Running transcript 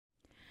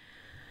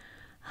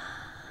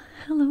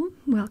Hello,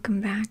 welcome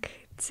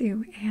back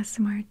to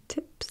ASMR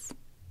Tips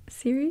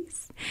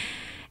series.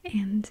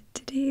 And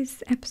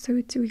today's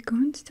episode, we're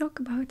going to talk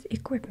about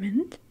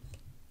equipment.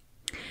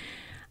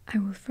 I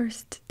will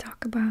first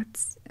talk about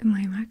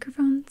my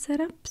microphone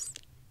setups,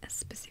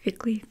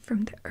 specifically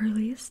from the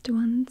earliest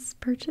ones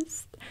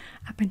purchased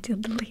up until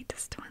the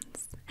latest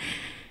ones.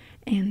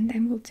 And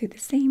then we'll do the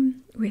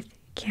same with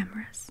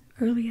cameras,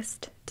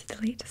 earliest to the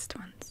latest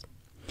ones.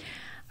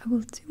 I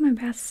will do my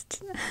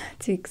best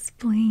to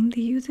explain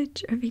the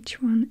usage of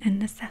each one and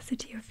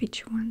necessity of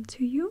each one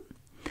to you.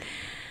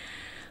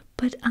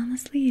 But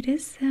honestly, it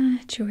is a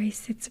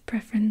choice, it's a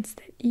preference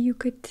that you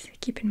could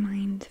keep in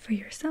mind for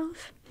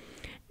yourself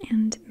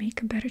and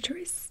make a better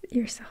choice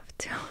yourself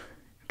too.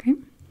 Okay,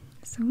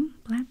 so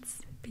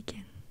let's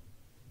begin.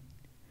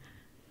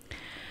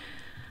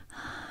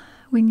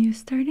 When you're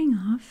starting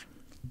off,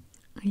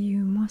 you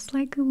most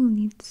likely will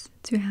need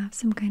to have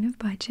some kind of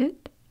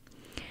budget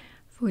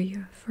for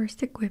your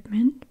first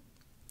equipment.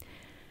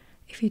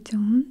 If you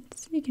don't,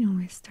 you can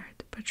always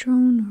start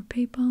Patreon or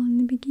PayPal in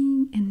the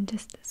beginning and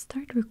just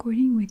start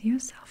recording with your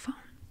cell phone.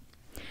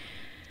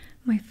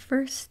 My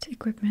first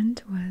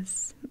equipment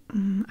was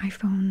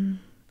iPhone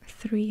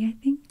 3,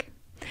 I think,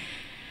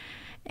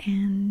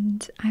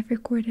 and I've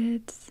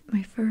recorded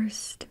my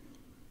first,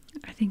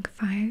 I think,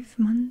 5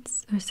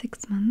 months or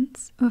 6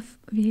 months of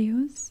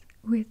videos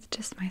with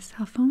just my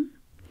cell phone.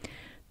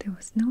 There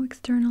was no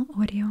external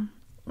audio,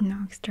 no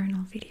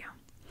external video.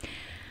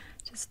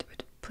 Just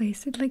would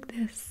place it like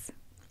this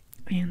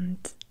and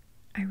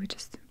I would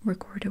just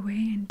record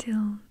away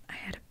until I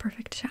had a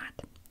perfect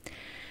shot.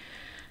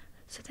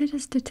 So that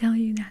is to tell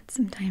you that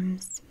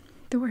sometimes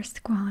the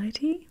worst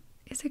quality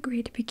is a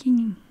great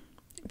beginning,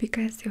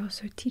 because it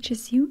also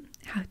teaches you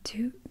how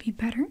to be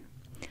better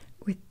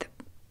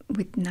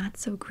with not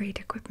so great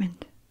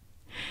equipment.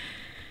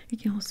 You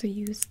can also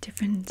use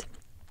different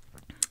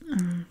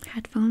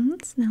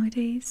headphones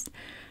nowadays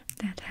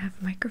that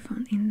have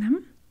microphone in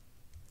them,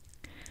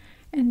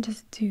 and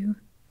just to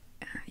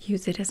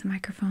use it as a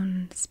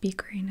microphone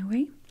speaker in a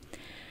way.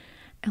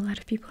 A lot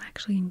of people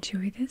actually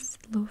enjoy this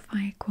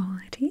lo-fi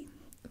quality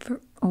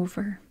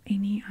over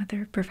any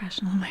other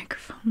professional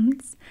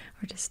microphones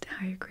or just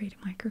higher grade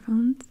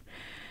microphones.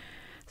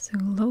 So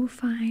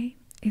lo-fi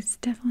is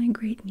definitely a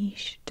great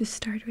niche to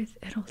start with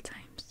at all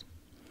times.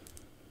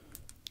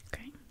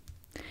 Okay.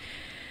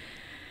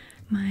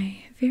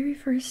 My very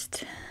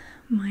first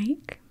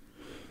mic,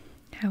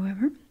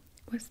 however,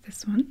 was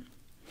this one.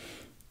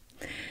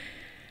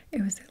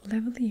 It was a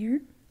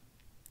lavalier.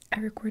 I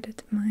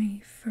recorded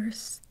my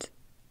first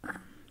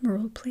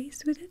role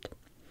plays with it,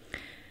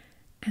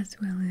 as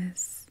well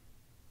as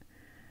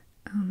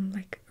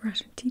like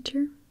Russian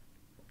teacher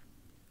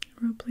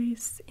role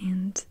plays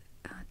and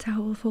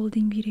towel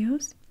folding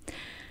videos.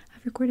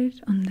 I've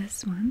recorded on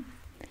this one.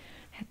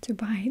 Had to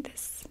buy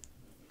this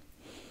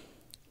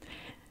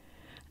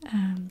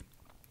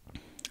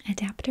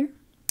adapter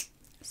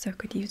so I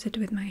could use it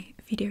with my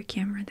video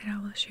camera that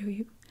I will show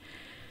you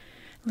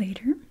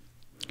later.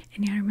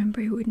 And I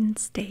remember it wouldn't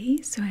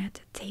stay, so I had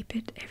to tape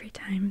it every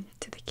time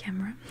to the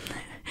camera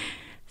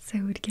so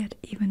I would get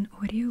even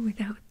audio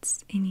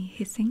without any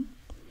hissing.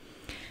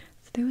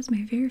 So that was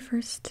my very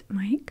first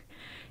mic.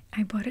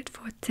 I bought it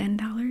for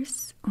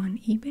 $10 on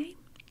eBay.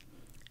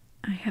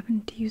 I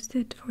haven't used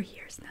it for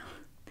years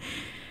now.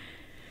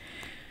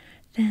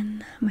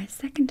 Then my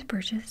second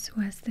purchase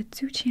was the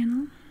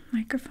 2-channel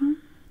microphone,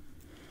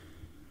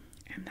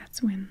 and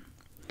that's when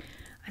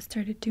I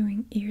started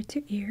doing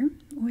ear-to-ear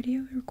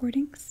audio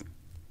recordings.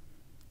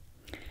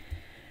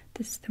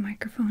 This is the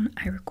microphone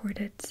I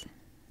recorded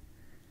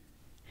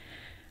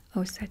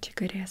Oh Such a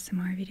Good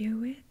ASMR video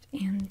with,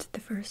 and the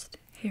first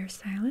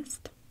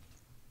hairstylist.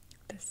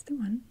 This is the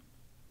one.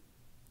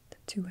 The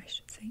 2, I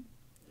should say.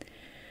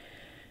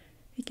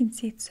 You can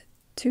see it's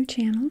a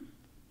 2-channel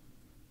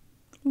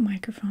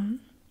microphone.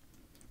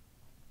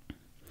 I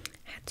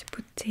had to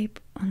put tape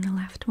on the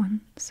left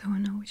one so I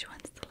know which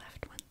one's the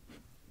left one.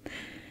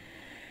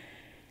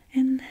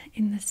 And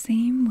in the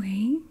same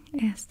way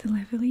as the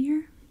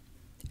lavalier,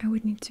 I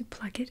would need to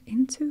plug it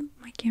into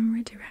my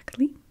camera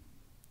directly,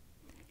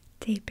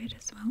 tape it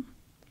as well,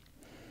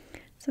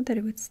 so that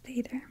it would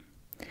stay there.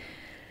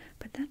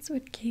 But that's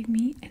what gave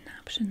me an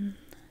option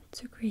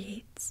to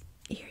create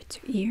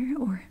ear-to-ear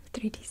or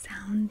 3D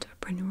sound or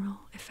binaural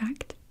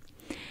effect.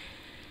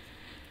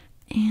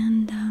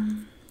 And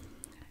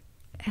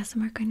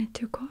ASMR kind of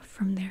took off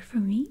from there for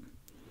me.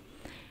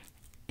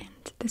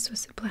 And this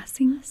was a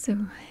blessing.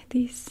 So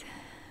these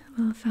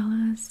little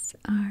fellas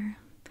are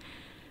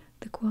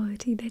the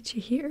quality that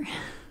you hear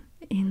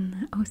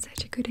in Oh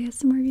Such a Good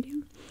ASMR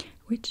video,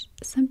 which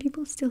some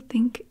people still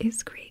think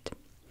is great.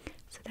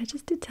 So that's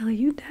just to tell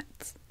you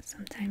that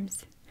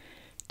sometimes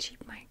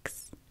cheap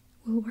mics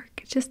will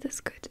work just as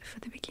good for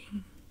the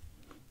beginning.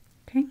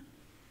 Okay?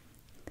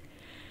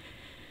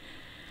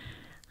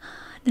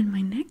 Then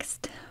my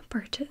next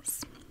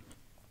purchase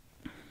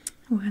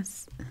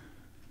was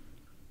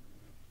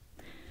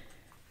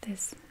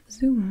this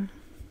Zoom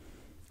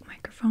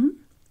microphone.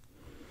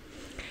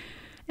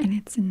 And and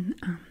it's an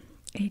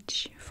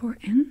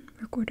H4n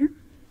recorder.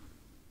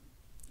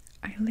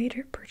 I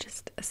later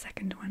purchased a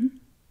second one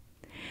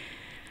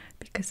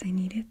because I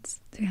needed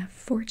to have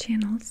 4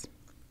 channels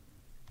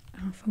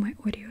for my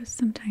audios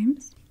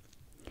sometimes.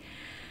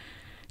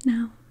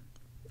 Now,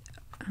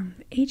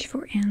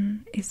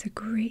 H4n is a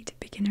great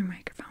beginner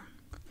microphone.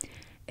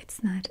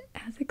 It's not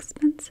as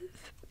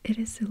expensive. It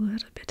is a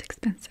little bit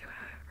expensive,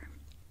 however.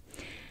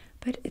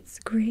 But it's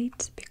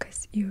great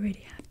because you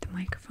already have the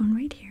microphone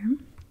right here,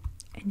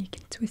 and you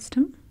can twist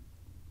them.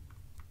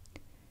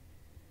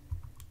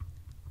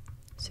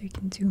 So you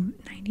can do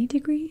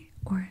 90-degree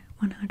or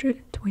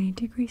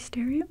 120-degree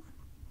stereo.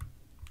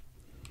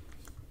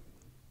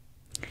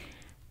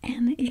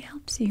 And it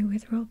helps you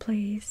with role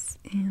plays,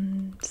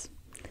 and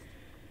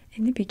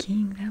in the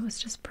beginning that was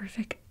just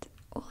perfect.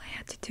 All I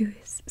had to do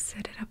is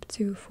set it up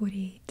to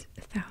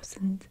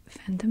 48,000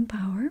 phantom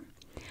power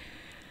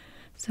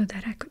so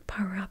that I could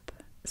power up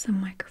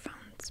some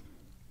microphones.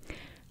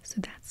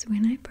 So that's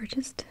when I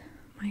purchased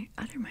my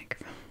other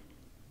microphone,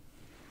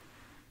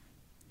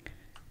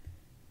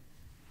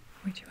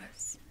 which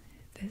was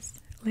this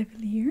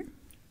lavalier,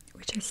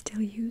 which I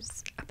still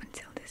use up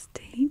until this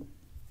day.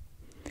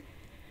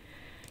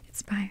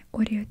 It's by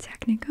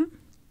Audio-Technica,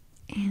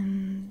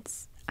 and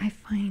I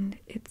find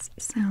its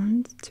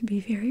sound to be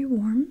very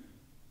warm,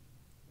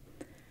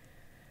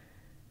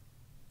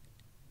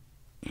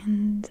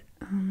 and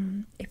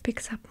it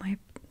picks up my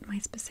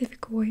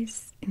specific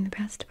voice in the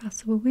best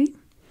possible way.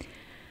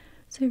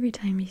 So every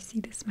time you see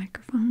this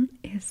microphone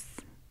is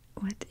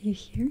what you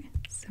hear.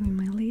 So in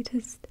my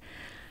latest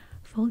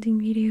folding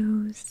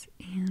videos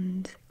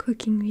and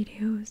cooking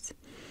videos,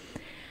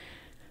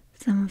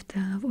 some of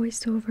the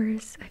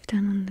voiceovers I've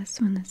done on this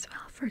one as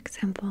well. For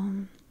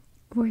example,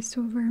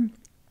 voiceover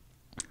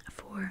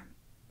for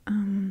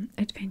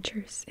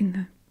adventures in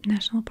the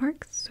national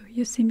parks, so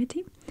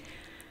Yosemite,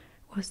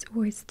 was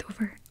voiced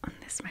over on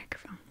this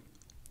microphone.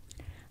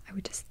 I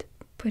would just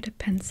put a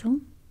pencil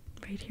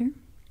right here,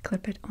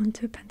 clip it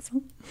onto a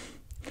pencil,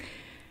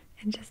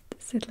 and just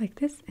sit like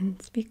this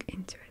and speak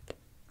into it.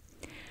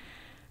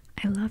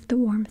 I love the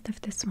warmth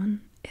of this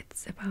one.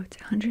 It's about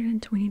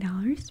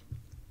 $120,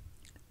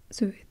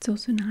 so it's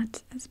also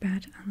not as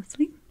bad,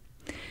 honestly.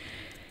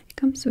 It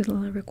comes with a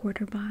little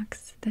recorder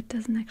box that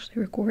doesn't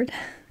actually record.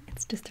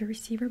 It's just a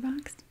receiver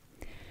box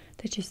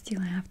that you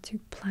still have to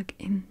plug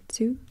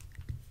into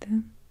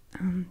the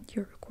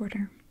your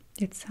recorder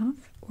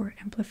itself, or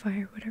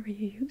amplifier, whatever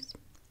you use.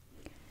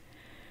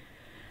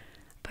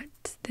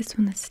 But this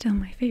one is still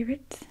my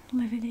favorite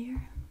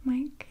lavalier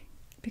mic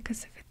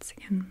because of its,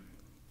 again,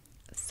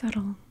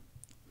 subtle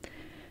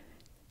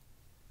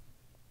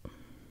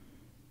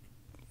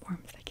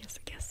warmth, I guess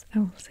I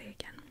will say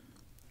again.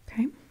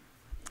 Okay,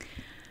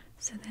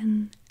 so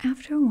then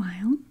after a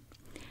while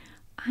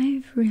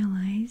I've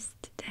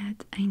realized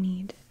that I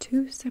need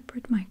 2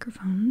 separate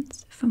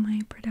microphones for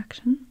my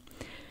production,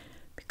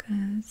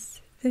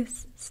 because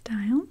this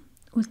style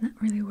was not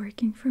really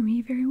working for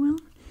me very well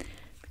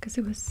because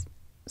it was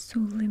so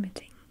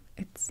limiting.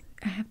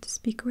 I have to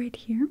speak right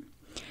here,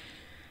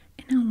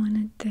 and I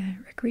wanted the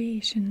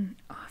recreation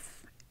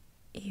of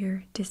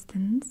ear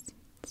distance,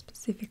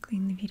 specifically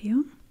in the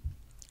video,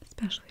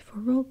 especially for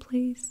role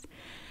plays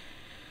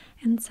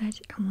and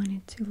such. I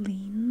wanted to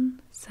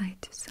lean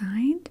side to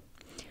side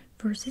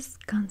versus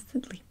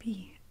constantly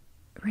be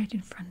right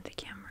in front of the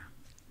camera.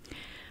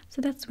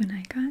 So that's when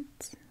I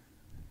got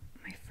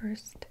my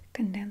first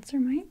condenser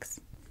mics.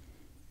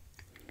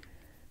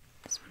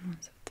 This one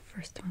was the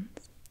first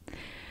ones.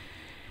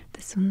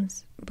 This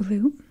one's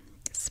Blue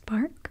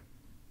Spark.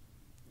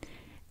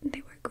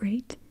 They were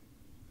great.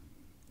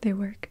 They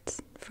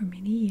worked for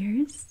many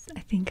years.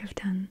 I think I've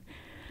done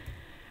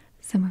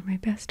some of my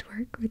best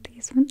work with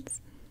these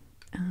ones.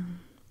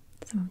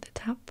 Some of the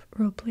top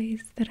role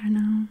plays that are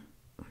now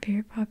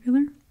very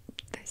popular.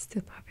 They're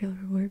still popular,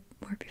 were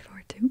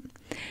before too,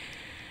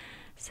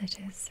 such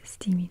as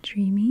Steamy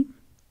Dreamy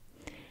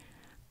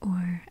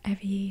or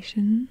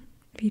Aviation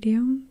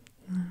Video.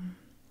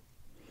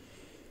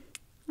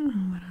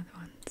 What other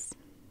ones?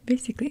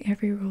 Basically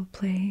every role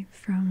play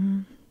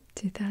from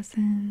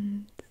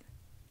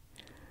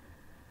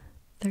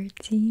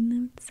 2013, I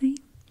would say,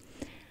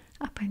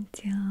 up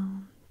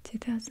until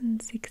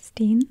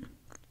 2016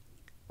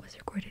 was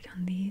recorded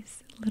on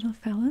these little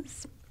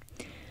fellas.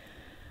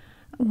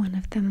 One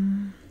of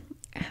them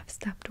have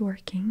stopped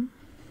working,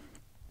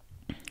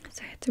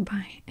 so I had to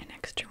buy an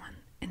extra one,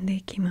 and they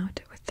came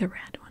out with the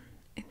red one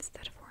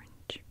instead of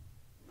orange.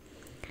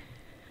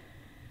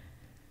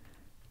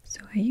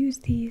 So I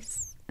used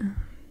these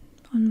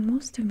on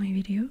most of my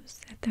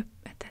videos at that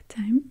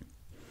time.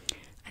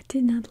 I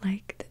did not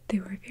like that they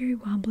were very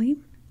wobbly.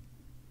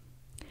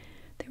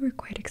 They were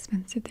quite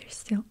expensive. They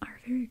still are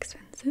very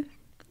expensive.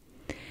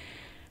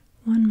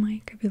 One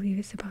mic, I believe,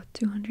 is about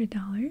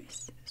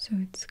 $200, so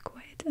it's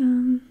quite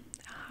a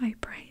high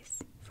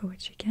price for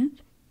what you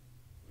get.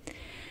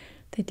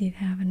 They did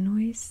have a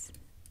noise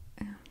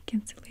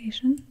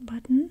cancellation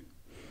button,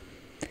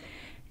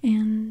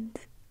 and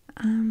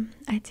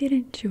I did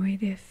enjoy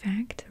the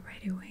effect right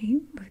away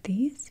of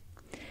these,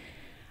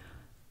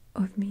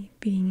 of me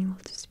being able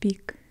to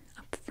speak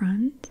up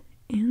front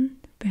and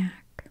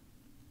back.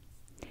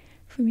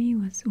 For me,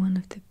 was one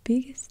of the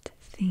biggest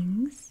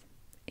things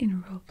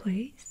in role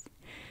plays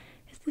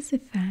is this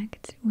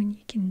effect when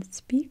you can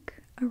speak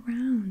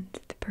around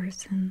the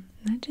person,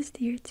 not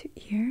just ear to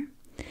ear,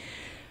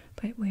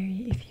 but where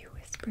if you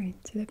whisper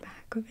into the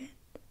back of it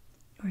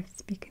or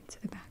speak into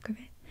the back of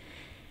it,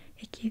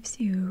 it gives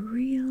you a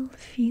real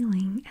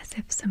feeling as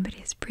if somebody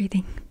is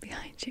breathing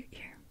behind your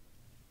ear.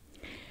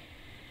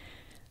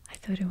 I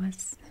thought it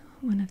was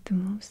one of the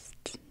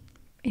most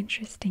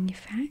interesting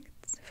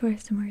effects for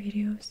ASMR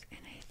videos, and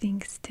I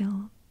think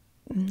still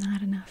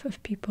not enough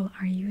of people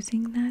are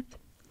using that.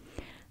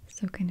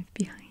 So kind of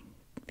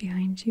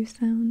behind you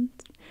sounds.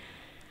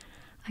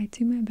 I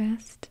do my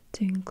best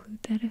to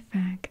include that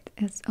effect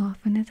as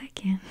often as I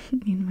can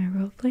in my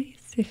role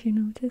plays, if you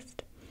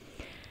noticed.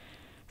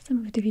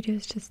 Some of the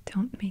videos just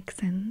don't make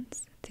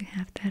sense to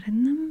have that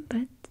in them,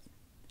 but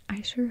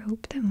I sure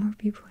hope that more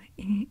people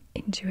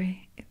enjoy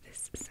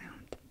this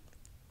sound.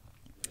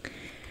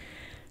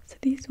 So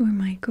these were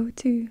my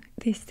go-to.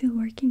 They're still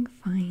working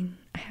fine.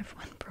 I have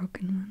one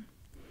broken one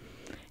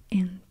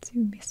and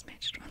two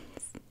mismatched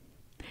ones.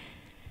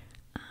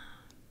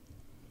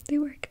 They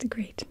worked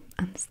great,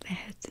 honestly. I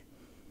had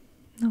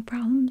no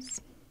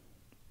problems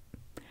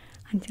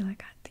until I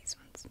got these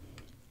ones.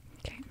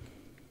 Okay.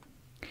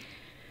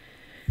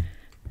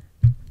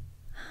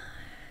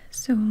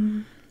 So,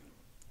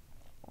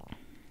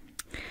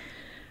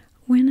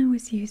 when I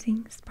was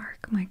using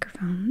Spark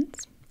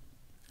microphones,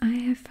 I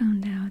have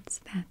found out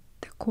that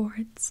the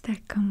cords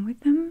that come with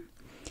them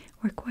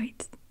were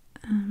quite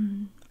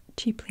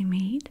cheaply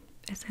made,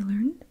 as I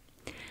learned.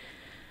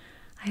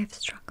 I have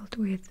struggled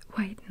with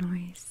white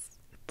noise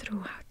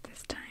throughout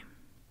this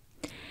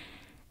time,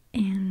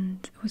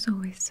 and was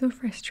always so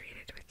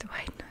frustrated with the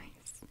white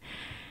noise.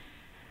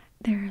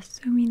 There are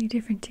so many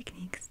different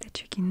techniques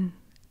that you can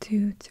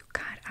do to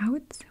cut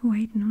out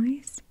white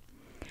noise.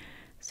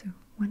 So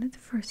one of the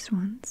first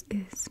ones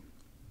is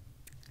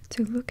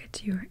to look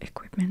at your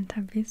equipment,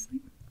 obviously.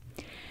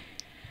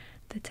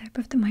 The type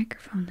of the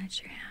microphone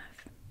that you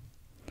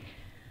have.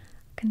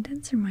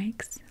 Condenser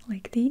mics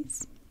like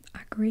these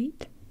are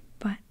great,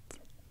 but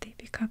they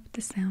pick up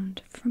the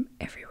sound from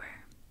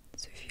everywhere.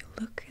 So if you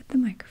look at the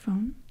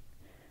microphone,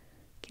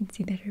 you can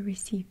see that it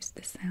receives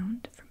the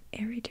sound from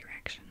every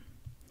direction.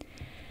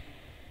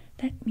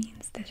 That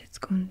means that it's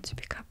going to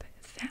pick up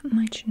that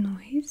much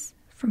noise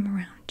from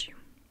around you.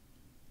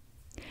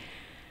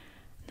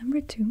 Number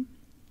 2,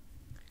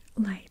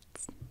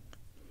 lights.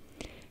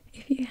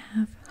 If you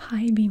have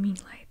high beaming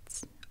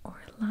lights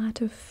or a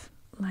lot of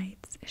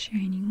lights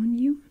shining on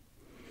you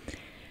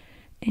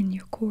and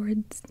your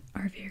cords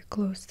are very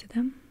close to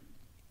them,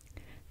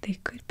 they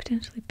could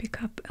potentially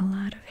pick up a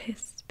lot of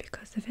hiss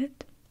because of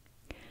it.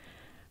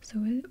 So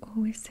I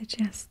always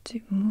suggest to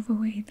move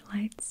away the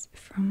lights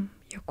from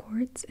your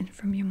cords and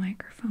from your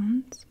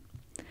microphones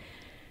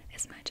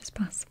as much as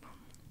possible.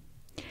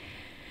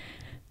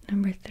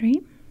 Number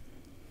 3,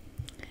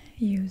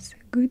 use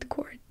good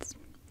cords.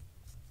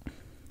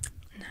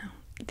 Now,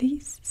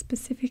 these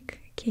specific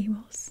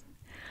cables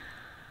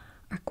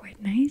are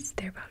quite nice.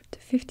 They're about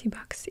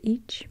 $50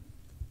 each.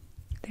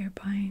 They're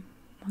by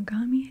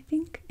Mogami, I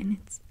think, and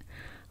it's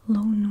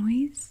low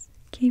noise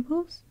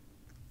cables.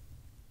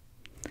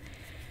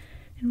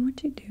 And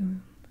what you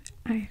do,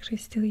 I actually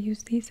still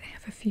use these. I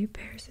have a few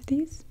pairs of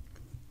these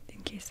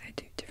in case I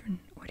do different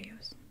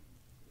audios.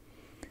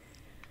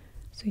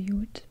 So you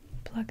would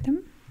plug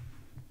them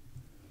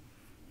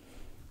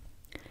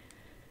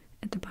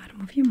at the bottom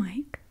of your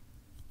mic.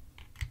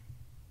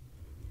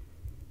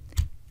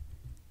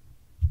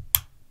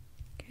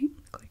 Okay,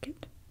 click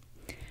it.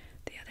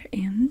 The other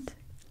end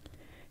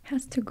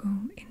has to go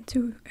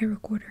into a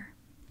recorder.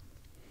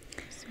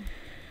 So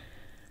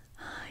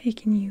you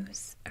can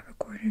use a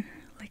recorder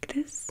like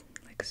this,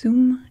 like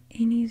Zoom,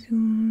 any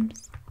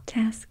Zooms,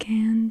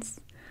 Tascams,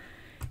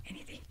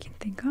 anything you can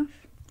think of.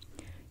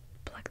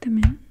 Plug them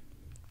in,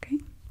 okay?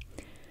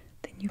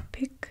 Then you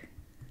pick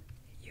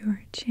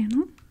your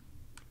channel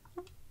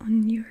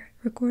on your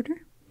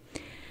recorder,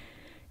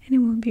 and it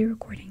will be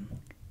recording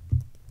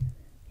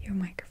your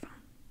microphone.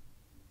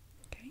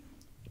 Okay,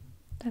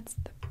 that's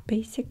the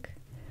basic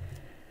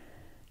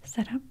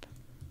setup.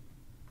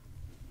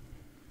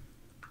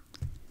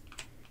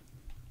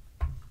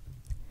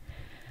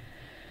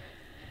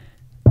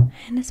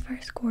 And as far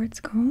as cords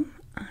go,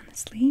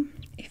 honestly,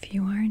 if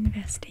you are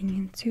investing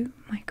into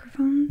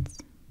microphones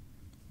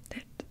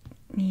that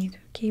need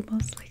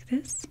cables like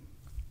this,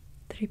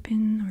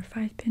 3-pin or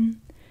 5-pin,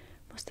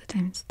 most of the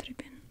time it's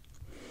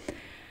 3-pin,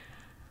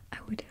 I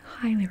would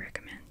highly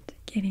recommend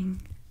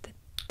getting the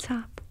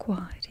top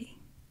quality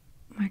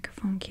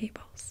microphone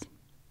cables.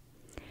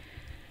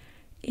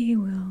 It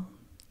will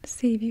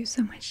save you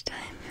so much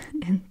time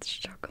and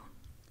struggle.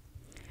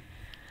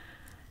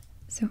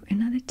 So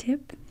another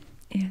tip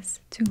is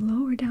to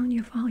lower down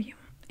your volume,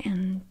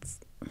 and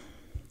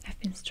I've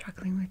been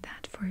struggling with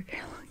that for a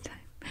very long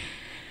time.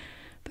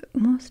 But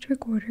most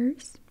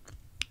recorders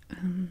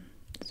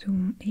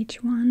Zoom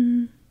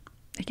H1.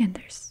 Again,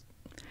 there's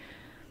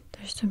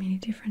so many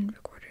different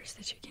recorders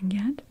that you can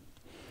get.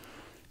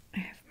 I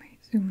have my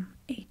Zoom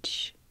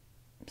H6,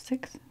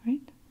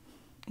 right?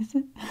 Is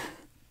it?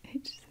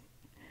 H6?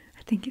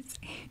 I think it's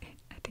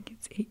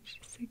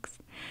H6.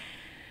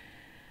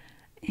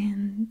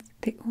 And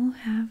they all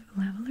have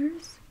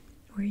levelers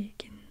where you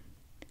can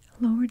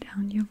lower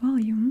down your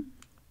volume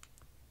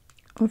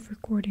of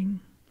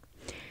recording.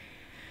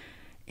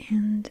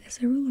 And as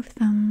a rule of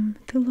thumb,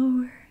 the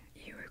lower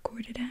you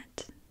record it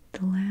at,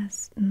 the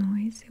less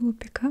noise it will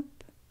pick up.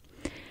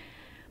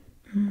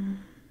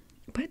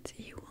 But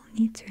you will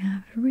need to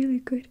have really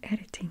good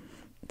editing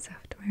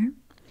software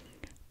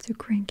to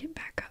crank it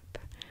back up,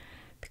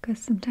 because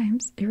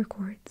sometimes it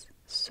records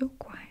so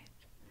quiet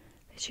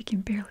that you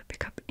can barely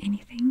pick up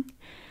anything,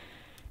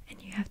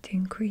 and you have to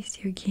increase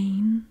your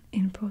gain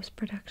in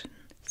post-production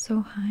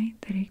so high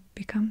that it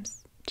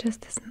becomes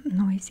just as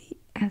noisy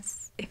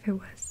as if it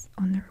was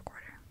on the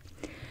recorder.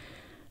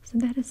 So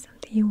that is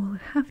something you will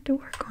have to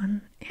work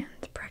on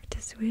and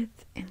practice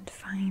with and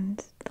find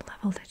the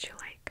level that you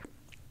like.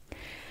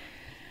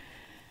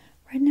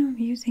 Right now I'm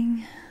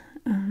using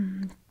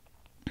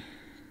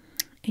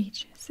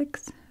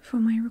H6 for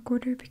my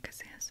recorder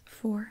because it has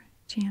 4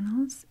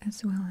 channels,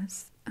 as well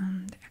as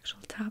the actual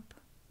top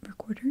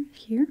recorder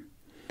here.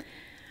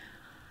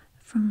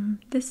 From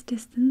this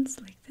distance,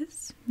 like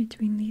this,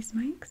 between these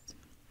mics,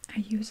 I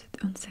use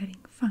it on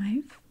setting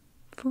 5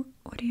 for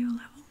audio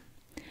level.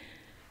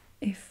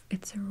 If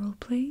it's a role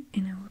play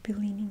and I will be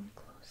leaning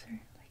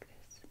closer like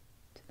this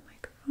to the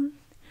microphone,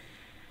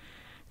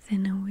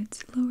 then I would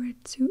lower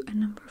it to a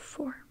number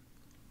 4.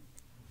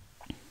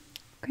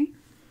 Okay,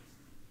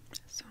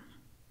 so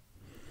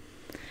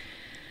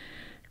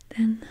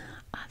then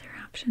other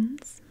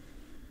options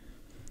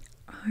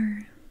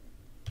are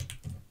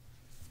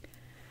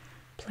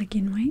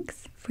plug-in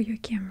mics for your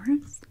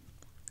cameras,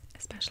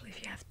 especially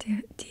if you have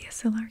the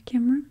DSLR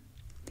camera.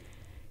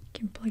 You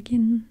can plug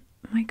in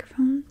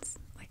microphones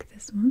like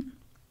this one,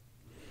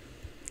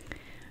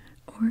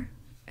 or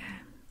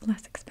a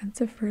less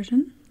expensive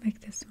version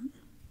like this one.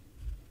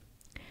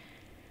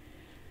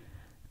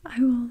 I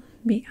will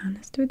be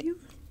honest with you,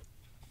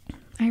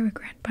 I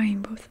regret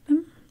buying both of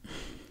them.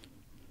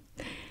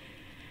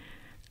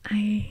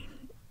 I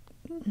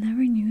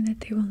never knew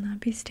that they will not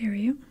be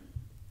stereo.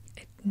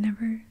 It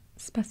never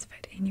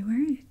specified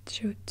anywhere. It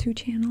showed 2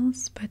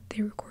 channels, but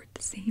they record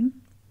the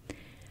same,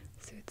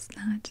 so it's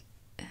not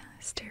a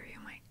stereo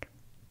mic,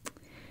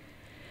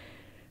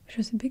 which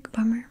was a big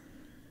bummer.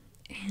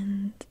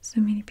 And so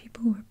many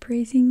people were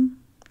praising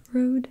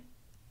Rode,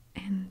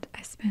 and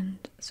I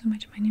spent so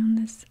much money on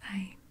this.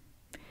 I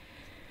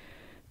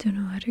don't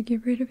know how to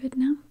get rid of it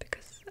now,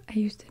 because I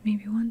used it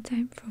maybe one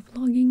time for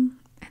vlogging,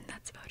 and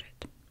that's about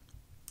it,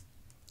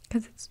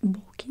 because it's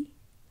bulky,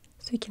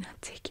 so you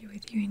cannot take it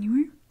with you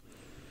anywhere.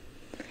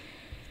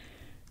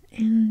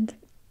 And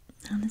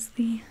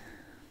honestly,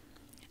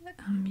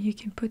 you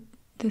can put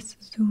this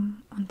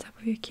zoom on top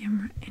of your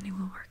camera and it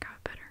will work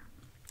out better.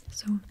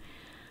 So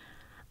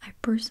I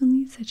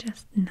personally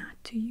suggest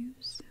not to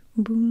use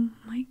boom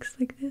mics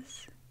like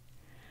this,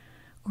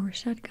 or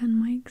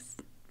shotgun mics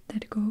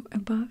that go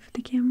above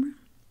the camera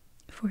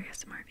for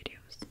ASMR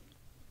videos.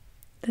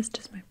 That's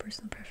just my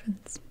personal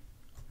preference.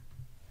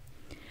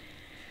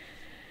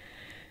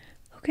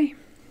 Okay,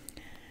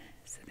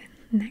 so then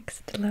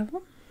next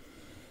level.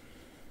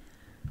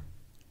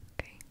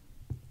 Okay,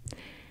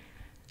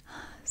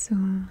 so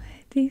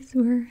these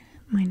were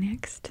my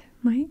next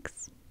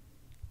mics.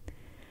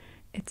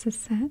 It's a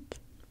set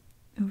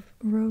of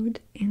Rode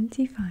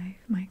NT5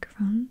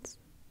 microphones.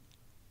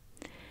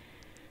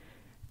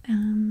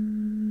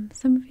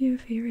 Some of your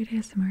favorite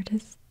ASMR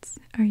artists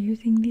are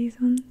using these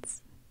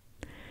ones.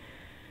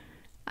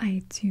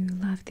 I do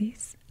love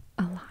these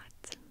a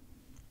lot.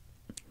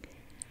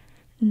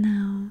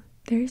 Now,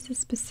 there is a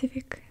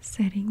specific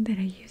setting that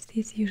I use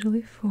these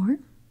usually for,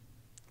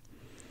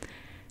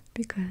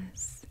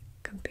 because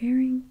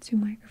comparing to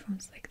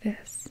microphones like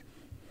this,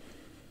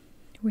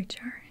 which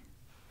are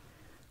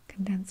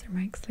condenser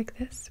mics like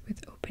this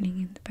with opening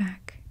in the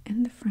back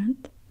and the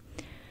front,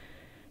 you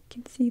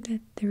can see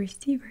that the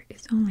receiver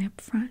is only up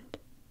front.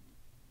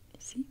 You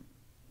see?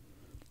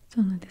 It's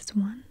only this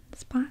one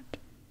spot.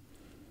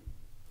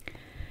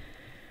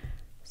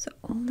 So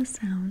all the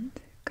sound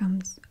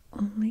comes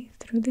only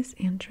through this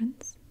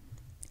entrance.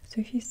 So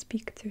if you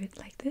speak to it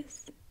like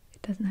this,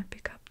 it does not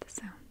pick up the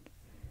sound.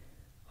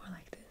 Or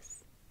like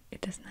this,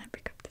 it does not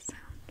pick up the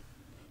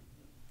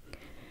sound.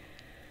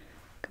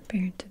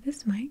 Compared to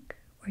this mic,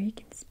 where you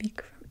can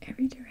speak from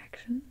every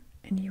direction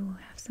and you will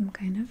have some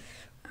kind of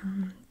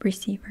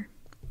receiving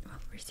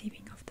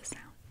of the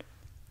sound.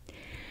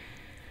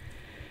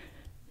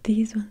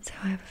 These ones,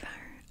 however,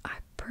 are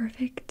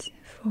perfect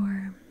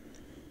for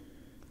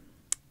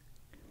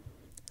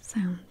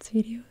sounds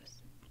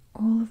videos.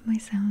 All of my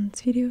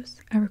sounds videos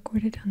are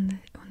recorded on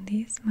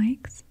these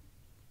mics.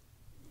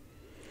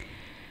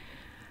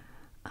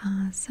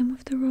 Some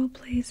of the role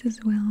plays as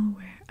well,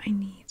 where I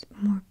need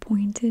more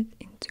pointed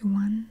into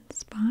one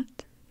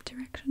spot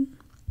direction.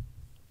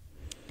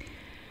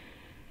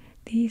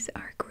 These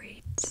are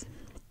great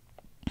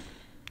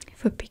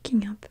for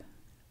picking up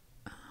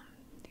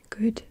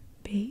good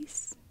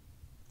bass.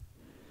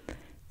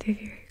 They're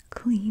very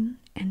clean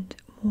and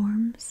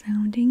warm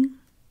sounding.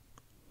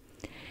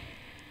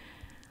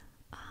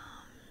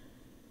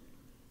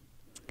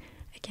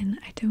 Again,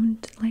 I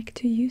don't like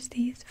to use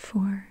these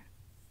for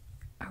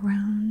a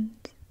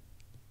round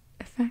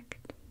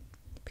effect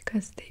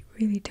because they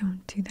really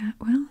don't do that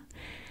well.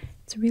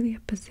 It's really a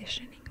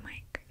positioning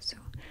mic. So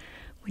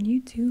when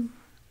you do,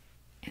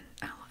 and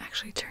I'll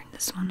actually turn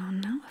this one on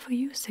now for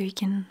you so you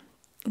can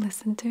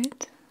listen to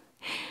it.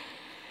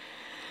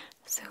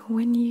 So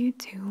when you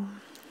do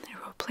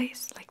role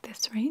plays like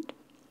this, right?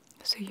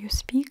 So you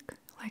speak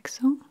like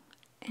so,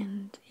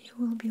 and you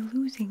will be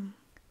losing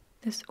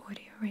this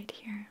audio right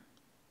here.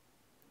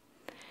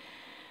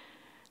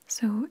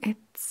 So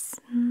it's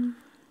a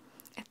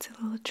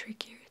little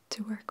trickier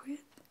to work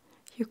with.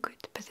 You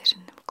could position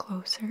them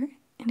closer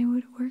and it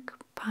would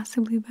work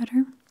possibly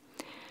better.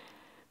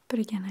 But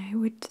again, I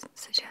would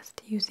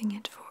suggest using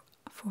it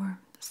for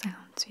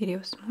sounds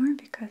videos more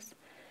because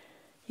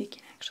you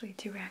can actually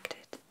direct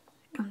it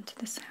onto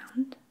the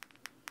sound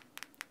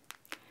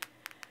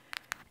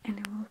and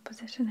it will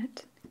position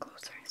it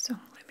closer. So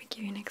let me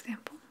give you an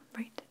example,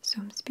 right?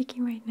 So I'm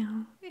speaking right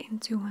now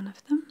into one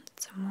of them.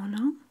 It's a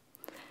mono,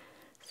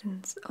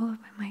 since all of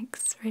my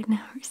mics right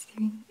now are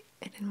receiving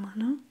it in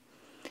mono.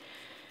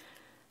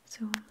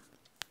 So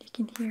you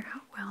can hear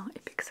how well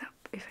it picks up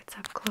if it's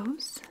up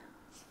close.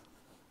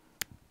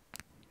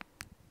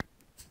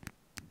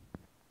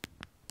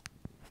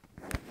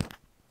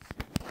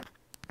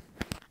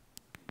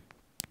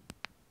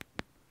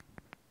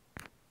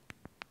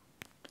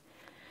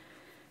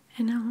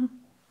 And now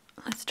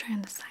let's try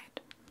on the side.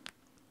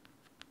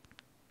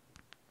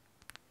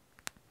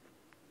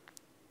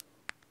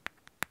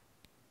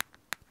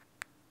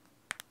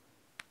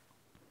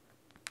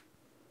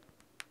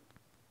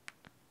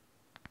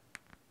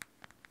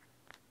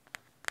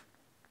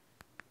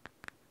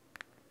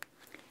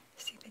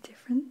 See the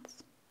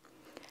difference?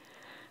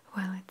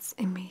 Well, it's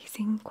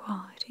amazing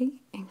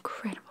quality,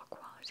 incredible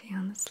quality,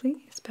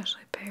 honestly,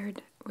 especially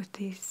paired with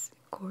these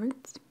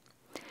chords.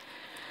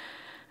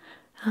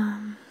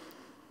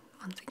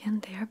 Once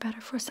again, they are better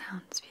for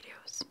sounds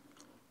videos.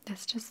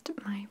 That's just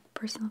my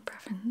personal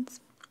preference.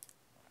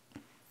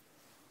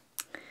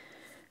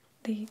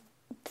 They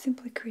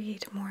simply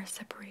create more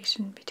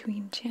separation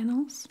between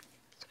channels.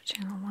 So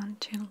channel 1,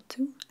 channel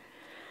 2.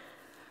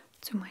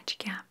 Too much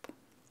gap.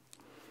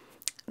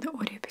 The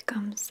audio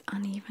becomes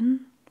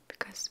uneven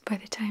because by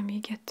the time you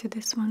get to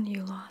this one,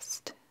 you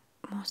lost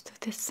most of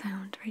this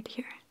sound right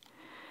here.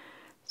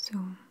 So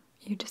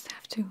you just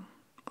have to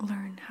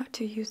learn how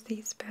to use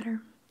these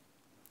better.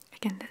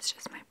 Again, that's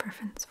just my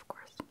preference, of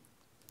course.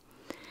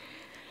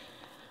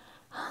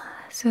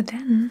 So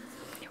then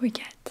we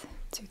get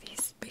to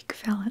these big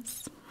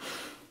fellas.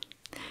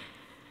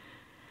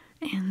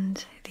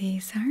 And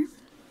these are,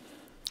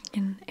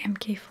 again,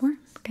 MK4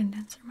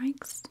 condenser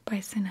mics by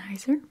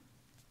Sennheiser.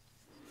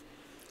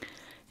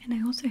 And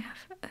I also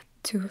have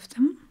 2 of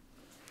them.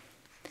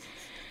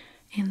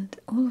 And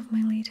all of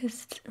my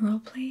latest role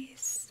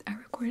plays are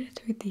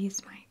recorded with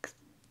these mics.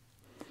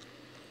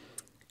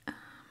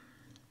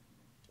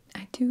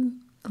 I do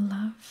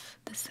love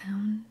the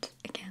sound,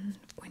 again,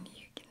 when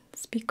you can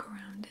speak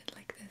around it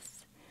like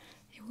this.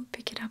 It will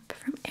pick it up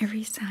from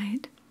every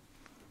side.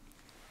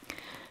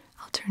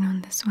 I'll turn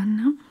on this one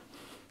now.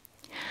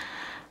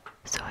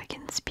 So I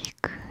can speak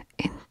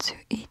into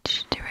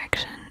each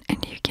direction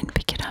and you can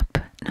pick it up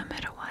no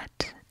matter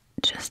what,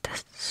 just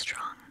as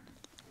strong.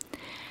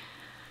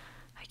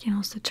 I can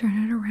also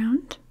turn it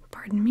around,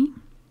 pardon me.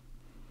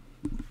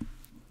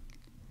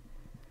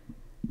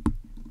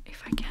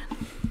 If I can.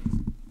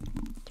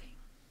 Okay.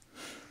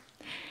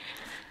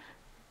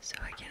 So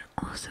I can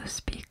also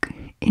speak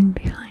in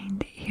behind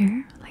the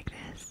ear like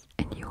this,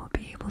 and you will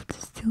be able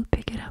to still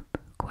pick it up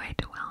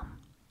quite well.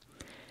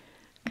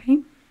 Okay.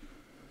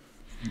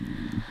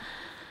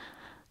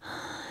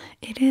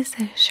 It is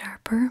a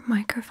sharper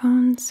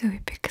microphone, so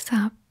it picks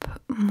up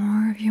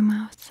more of your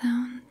mouth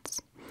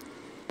sounds.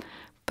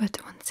 But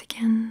once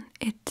again,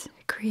 it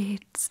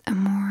creates a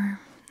more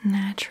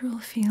natural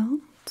feel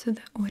to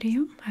the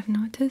audio. I've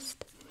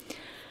noticed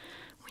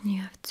when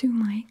you have 2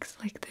 mics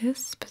like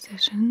this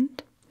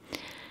positioned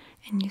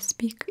and you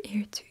speak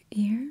ear to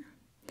ear,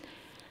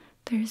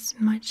 there's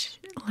much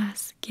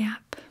less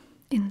gap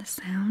in the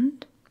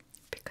sound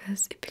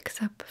because it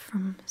picks up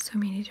from so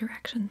many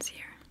directions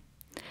here.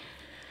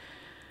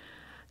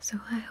 So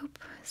I hope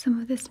some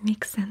of this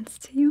makes sense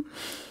to you.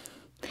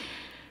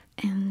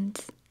 And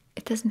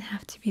it doesn't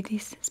have to be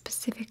these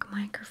specific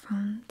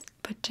microphones,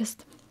 but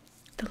just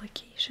the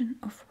location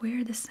of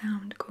where the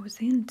sound goes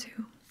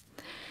into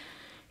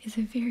is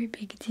a very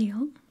big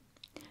deal.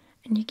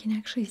 And you can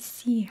actually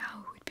see how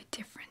it would be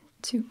different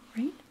too,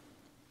 right?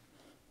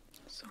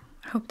 So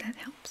I hope that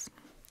helps.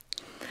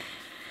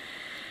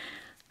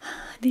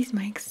 These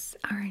mics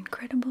are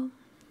incredible.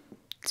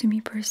 To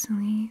me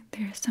personally,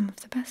 they're some of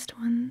the best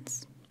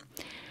ones.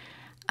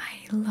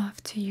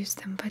 love to use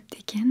them, but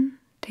again,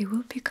 they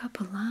will pick up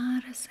a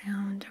lot of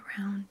sound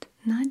around,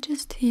 not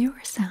just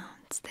your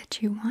sounds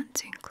that you want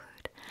to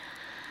include,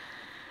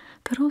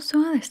 but also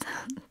other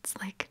sounds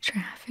like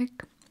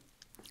traffic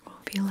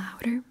will be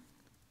louder,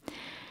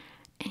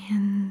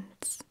 and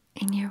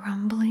any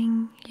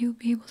rumbling you'll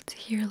be able to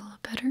hear a little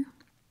better.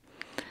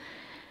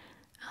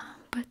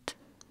 But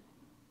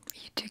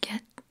you do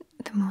get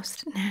the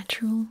most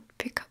natural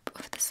pickup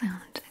of the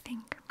sound, I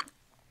think.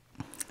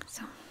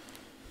 So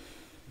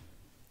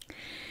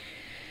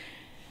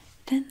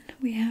then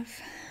we have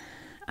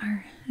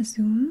our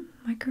Zoom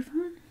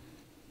microphone.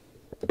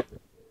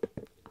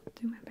 I'll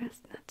do my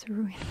best not to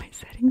ruin my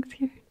settings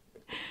here.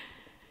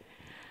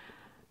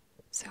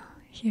 So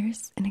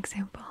here's an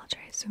example. I'll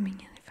try zooming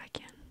in if I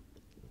can.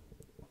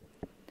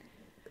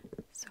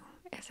 So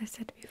as I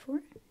said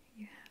before,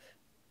 you have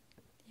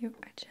your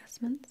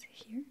adjustments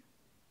here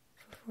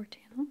for 4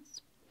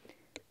 channels,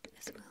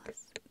 as well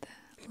as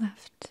the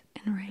left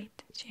and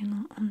right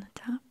channel on the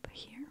top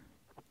here.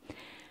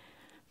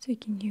 So you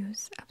can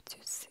use up to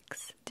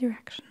 6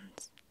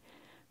 directions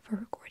for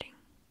recording.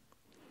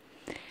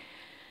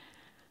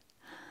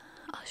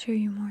 I'll show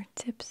you more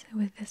tips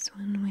with this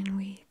one when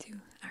we do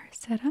our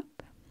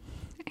setup,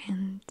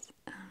 and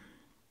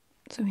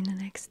so in the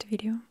next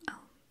video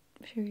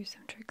I'll show you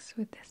some tricks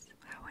with this,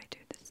 how I do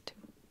this too.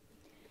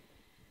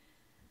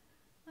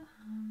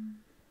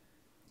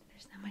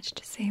 There's not much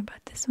to say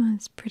about this one.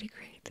 It's pretty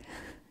great.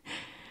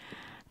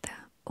 The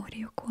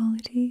audio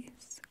quality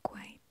is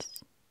quite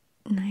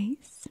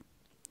nice.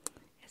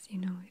 As you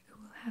know, it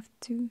will have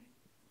 2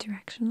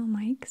 directional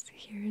mics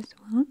here as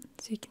well,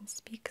 so you can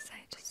speak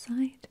side to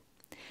side.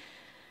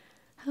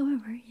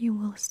 However, you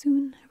will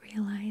soon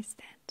realize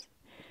that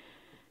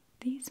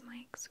these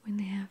mics, when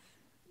they have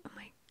a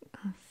mic,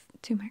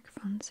 2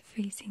 microphones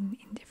facing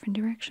in different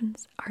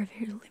directions, are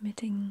very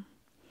limiting.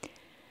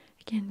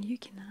 Again, you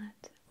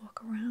cannot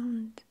walk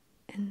around,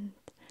 and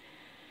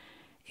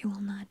it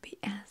will not be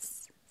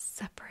as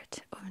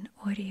separate of an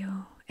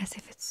audio as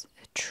if it's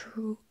a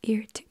true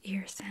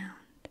ear-to-ear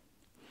sound.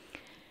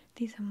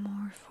 These are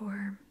more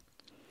for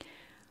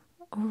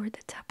over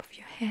the top of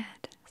your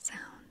head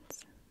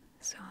sounds.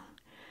 So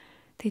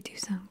they do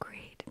sound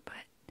great,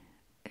 but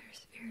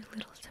there's very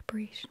little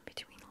separation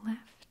between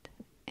left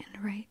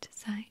and right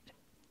side.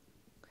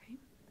 Okay.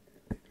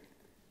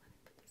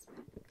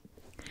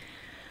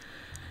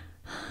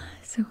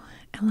 So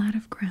a lot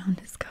of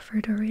ground is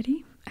covered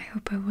already. I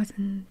hope I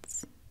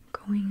wasn't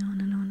going on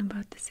and on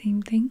about the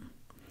same thing.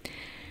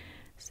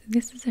 So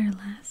this is our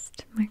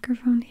last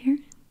microphone here,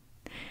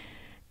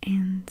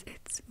 and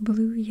it's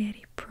Blue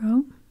Yeti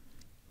Pro.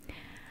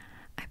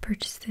 I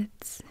purchased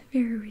it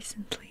very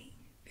recently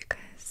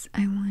because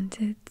I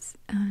wanted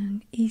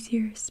an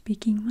easier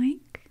speaking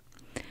mic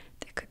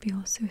that could be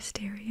also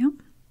stereo,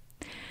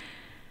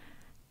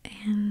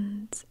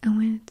 and I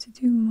wanted to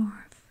do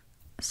more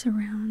of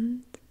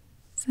surround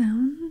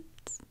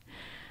sounds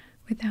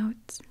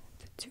without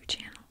the 2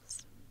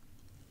 channels.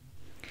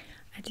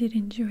 I did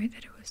enjoy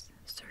that it was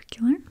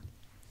circular.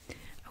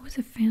 I was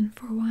a fan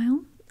for a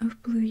while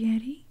of Blue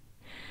Yeti.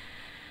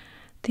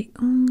 The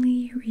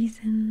only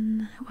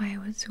reason why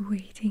I was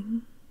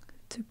waiting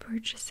to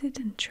purchase it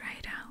and try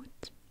it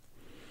out,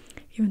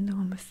 even though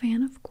I'm a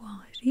fan of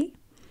quality,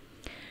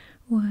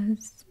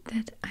 was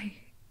that I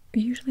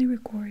usually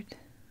record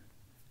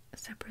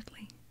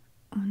separately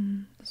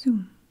on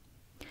Zoom.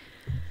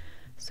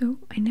 So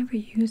I never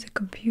use a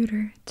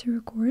computer to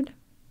record.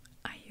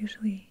 I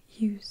usually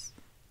use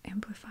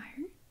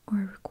amplifier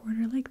or a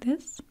recorder like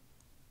this,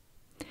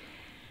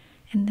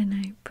 and then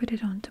I put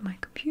it onto my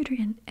computer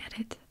and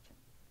edit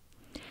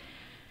it.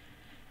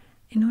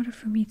 In order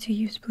for me to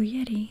use Blue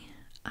Yeti,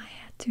 I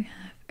had to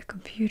have a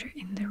computer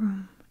in the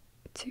room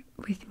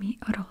with me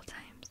at all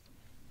times.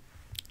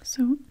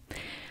 So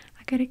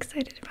I got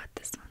excited about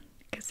this one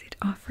because it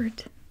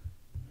offered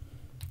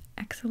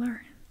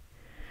XLR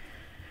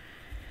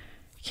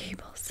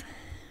cables,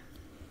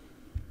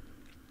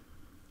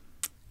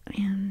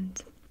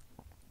 and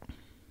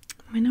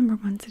my number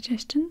 1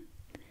 suggestion: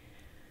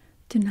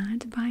 do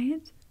not buy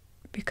it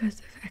because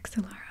of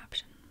XLR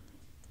option,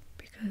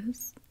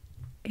 because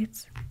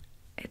it's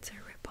a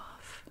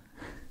ripoff.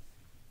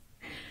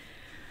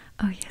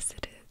 Oh yes,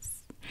 it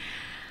is.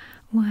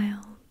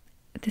 While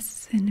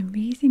this is an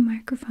amazing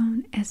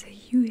microphone as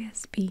a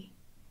USB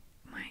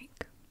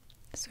mic,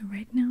 so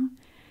right now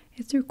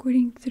it's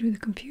recording through the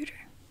computer.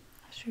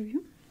 I'll show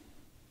you.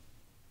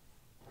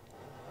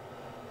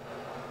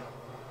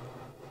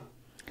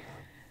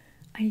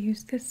 I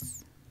use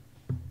this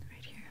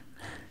right here.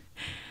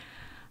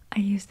 I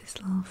use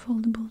this little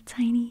foldable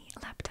tiny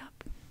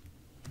laptop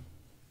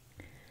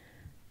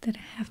that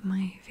I have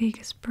my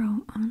Vegas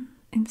Pro on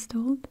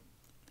installed,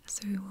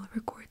 so we will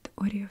record the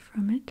audio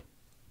from it.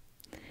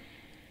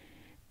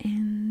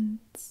 And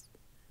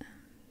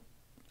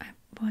I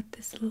bought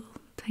this little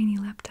tiny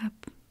laptop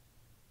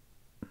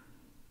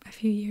a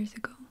few years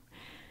ago.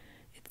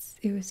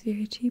 It was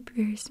very cheap,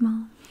 very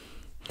small.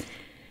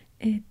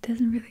 It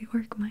doesn't really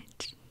work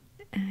much,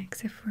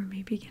 except for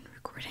maybe again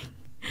recording.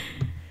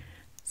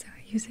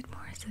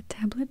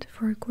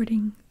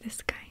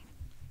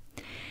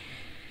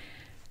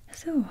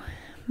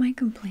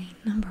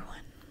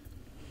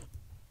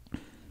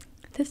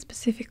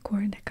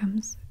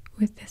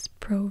 with this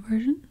Pro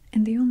version,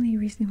 and the only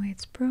reason why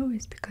it's Pro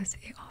is because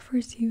it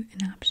offers you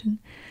an option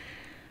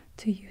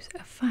to use a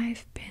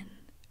 5-pin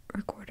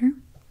recorder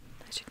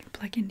that you can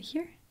plug in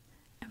here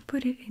and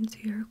put it into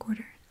your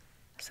recorder,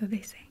 so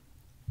they say.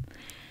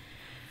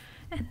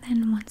 And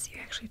then once you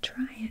actually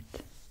try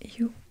it,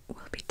 you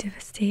will be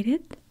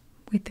devastated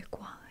with the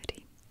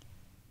quality,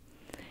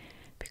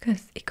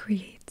 because it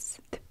creates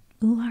the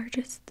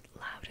largest,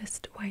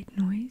 loudest white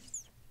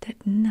noise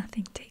that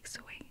nothing takes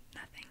away.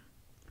 Nothing.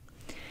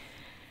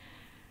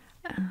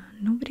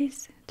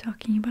 Nobody's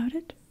talking about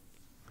it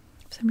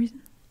for some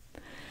reason,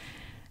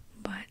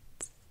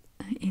 but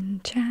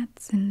in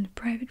chats and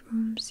private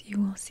rooms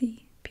you will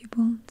see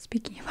people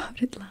speaking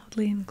about it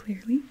loudly and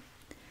clearly,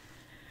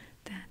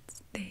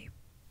 that they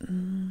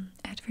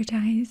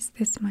advertise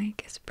this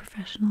mic as a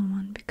professional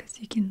one because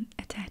you can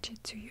attach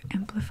it to your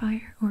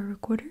amplifier or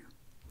recorder,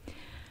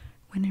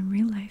 when in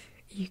real life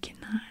you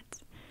cannot.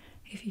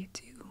 If you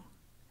do,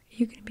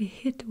 you're gonna be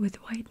hit with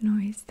white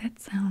noise that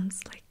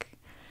sounds like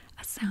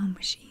a sound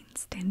machine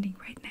standing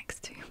right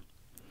next to you.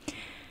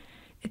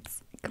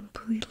 It's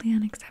completely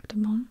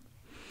unacceptable.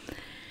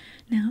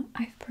 Now,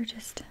 I've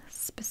purchased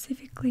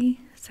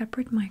specifically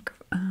separate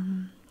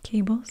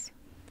cables,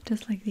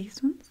 just like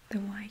these ones, the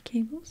Y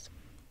cables,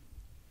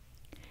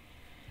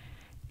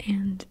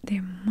 and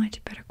they're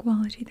much better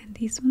quality than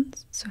these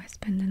ones, so I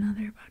spent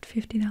another about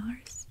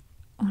 $50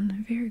 on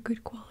a very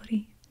good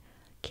quality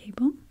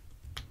cable,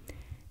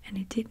 and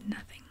it did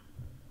nothing.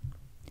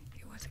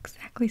 It was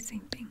exactly the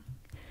same thing.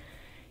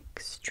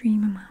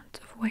 Extreme amount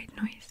of white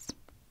noise.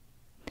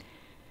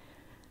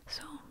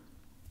 So,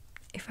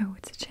 if I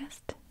would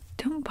suggest,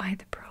 don't buy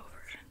the Pro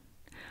version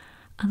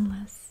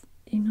unless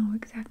you know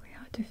exactly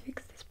how to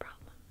fix this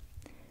problem.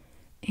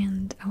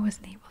 And I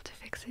wasn't able to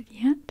fix it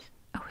yet.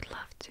 I would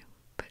love to,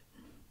 but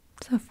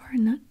so far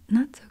not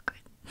so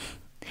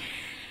good.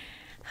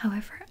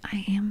 However,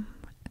 I am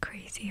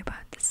crazy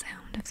about the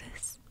sound of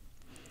this.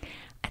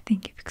 I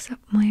think it picks up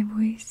my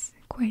voice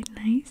quite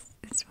nice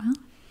as well.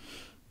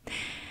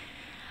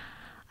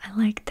 I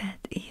like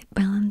that it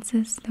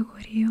balances the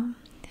audio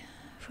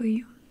for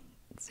you.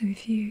 So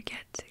if you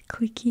get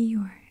clicky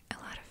or a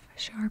lot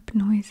of sharp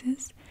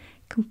noises,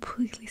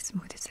 completely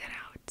smooths it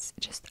out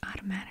just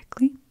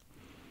automatically.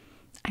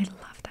 I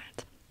love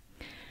that.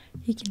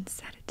 You can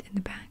set it in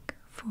the back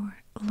for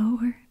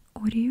lower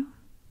audio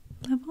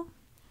level,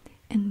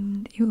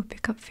 and it will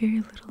pick up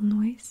very little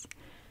noise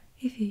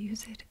if you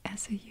use it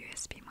as a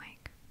USB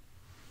mic.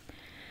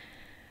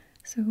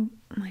 So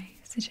my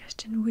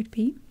suggestion would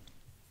be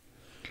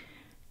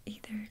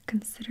either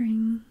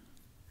considering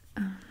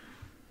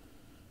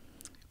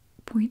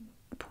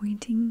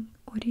pointing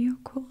audio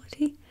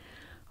quality,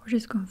 or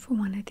just going for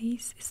one of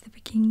these is the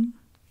beginning.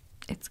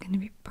 It's gonna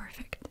be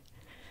perfect.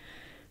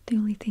 The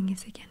only thing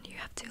is, again, you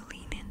have to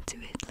lean into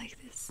it like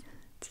this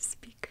to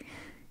speak.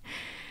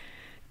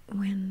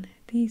 When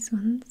these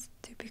ones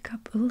do pick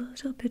up a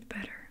little bit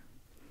better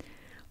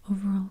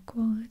overall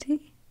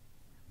quality,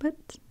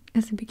 but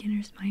as a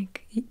beginner's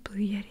mic, Blue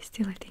Yeti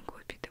still, I think,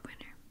 would be the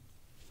winner.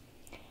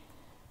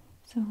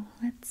 So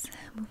let's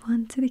move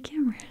on to the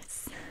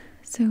cameras.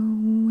 So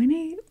when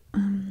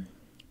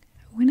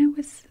I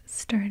was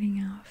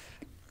starting off,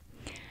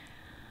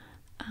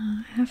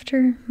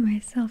 after my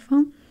cell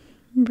phone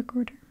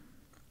recorder,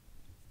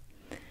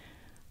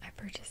 I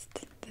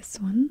purchased this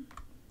one,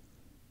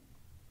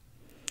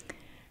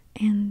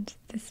 and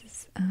this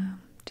is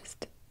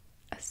just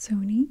a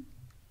Sony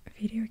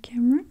video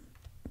camera,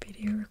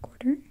 video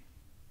recorder,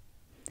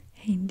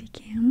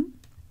 Handycam.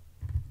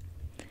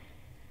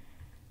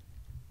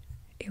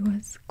 It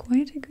was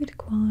quite a good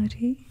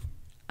quality.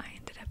 I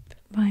ended up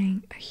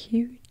buying a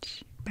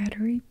huge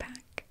battery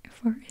pack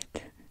for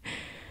it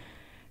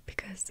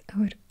because I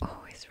would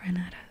always run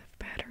out of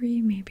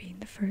battery maybe in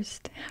the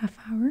first half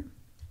hour.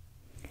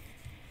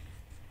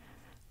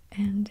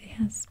 And it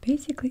has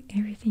basically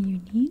everything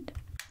you need.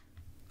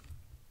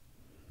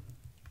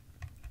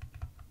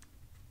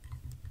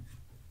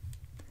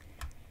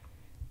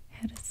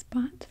 Had a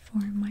spot for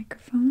a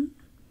microphone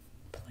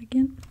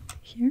plug-in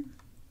here,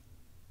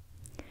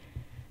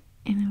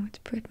 and I would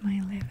put my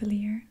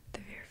lavalier,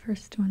 the very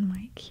first one,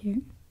 mic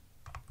here,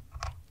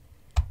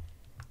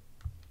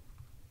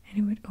 and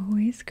it would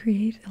always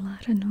create a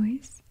lot of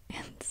noise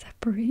and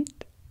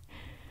separate,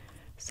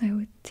 so I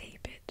would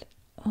tape it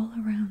all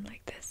around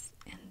like this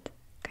and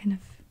kind of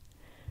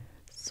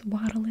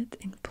swaddle it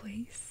in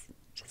place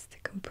just to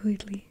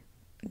completely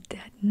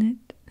deaden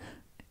it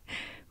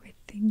with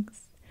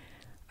things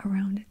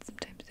around it.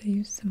 Sometimes I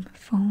use some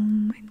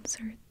foam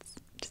inserts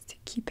just to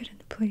keep it in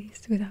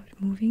place without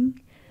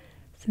moving,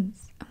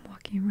 since I'm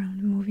walking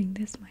around moving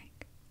this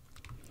mic.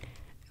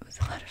 It was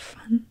a lot of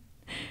fun.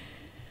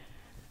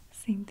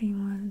 Same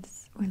thing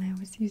was when I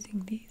was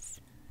using these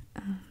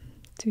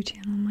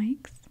 2-channel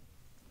mics.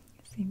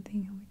 Same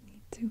thing, I would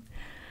need to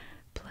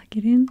plug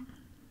it in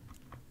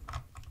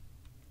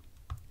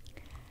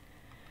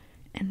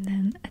and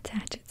then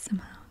attach it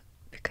somehow,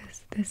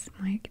 because this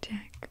mic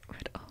jack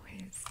would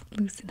always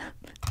loosen up.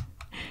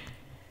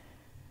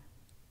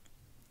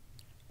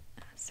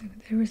 So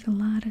there was a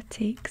lot of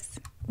takes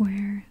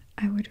where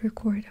I would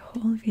record a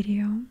whole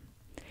video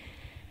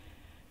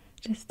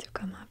just to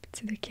come up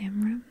to the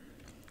camera,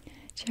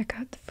 check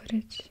out the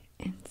footage,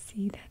 and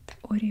see that the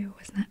audio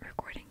was not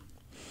recording.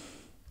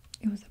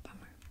 It was a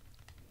bummer.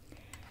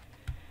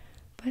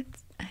 But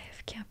I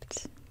have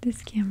kept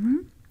this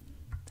camera.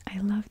 I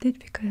loved it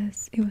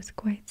because it was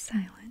quite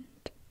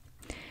silent.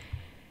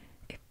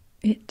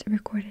 It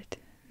recorded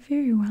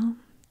very well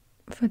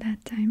for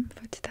that time,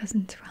 for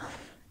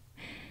 2012.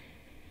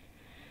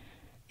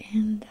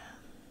 And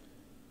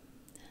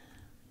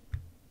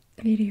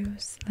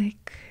videos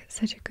like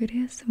such a good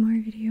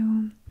ASMR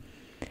video,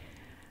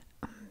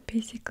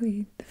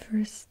 basically the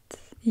first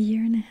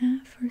year and a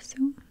half or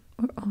so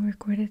were all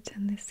recorded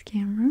on this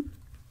camera.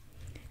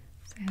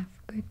 So I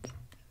have good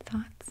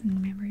thoughts and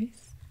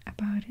memories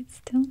about it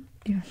still,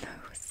 even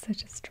though it was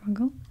such a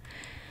struggle.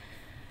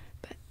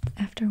 But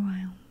after a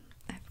while,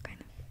 I've kind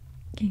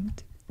of came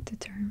to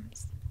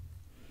terms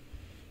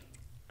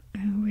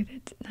with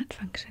it not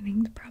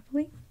functioning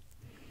properly.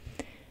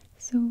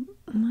 So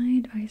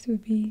my advice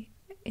would be,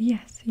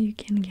 yes, you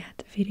can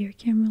get a video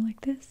camera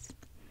like this.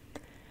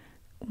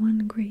 One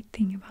great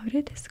thing about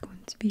it is going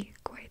to be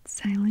quite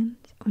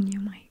silent on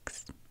your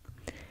mics.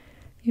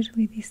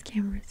 Usually these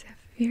cameras have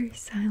very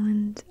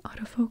silent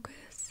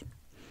autofocus,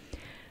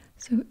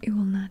 so it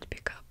will not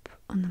pick up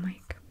on the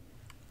mic.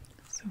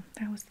 So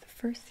that was the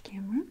first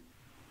camera.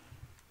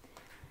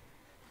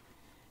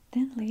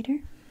 Then later,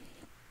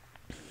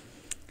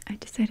 I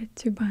decided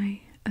to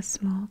buy a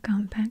small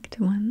compact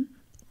one.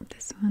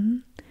 This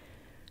one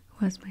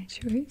was my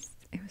choice.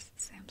 It was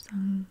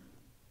Samsung,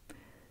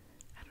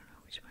 I don't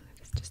know which one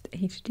it is, just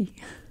HD.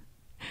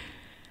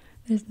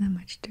 There's not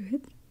much to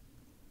it.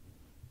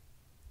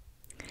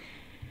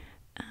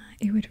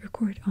 It would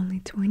record only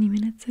 20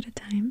 minutes at a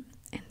time,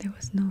 and there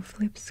was no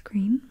flip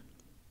screen.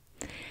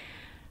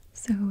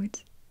 So I would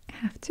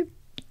have to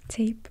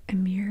tape a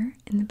mirror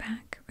in the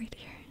back right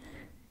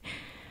here,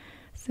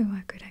 so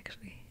I could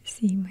actually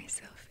see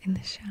myself in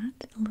the shot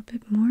a little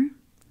bit more,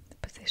 the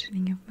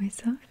positioning of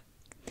myself,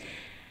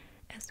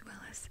 as well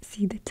as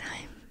see the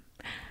time,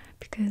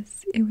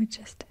 because it would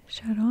just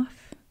shut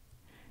off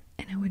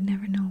and I would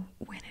never know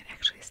when it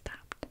actually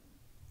stopped.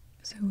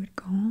 So it would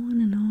go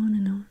on and on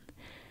and on,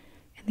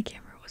 and the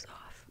camera was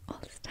off all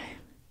this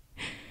time.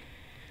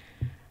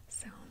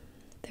 So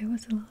that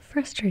was a little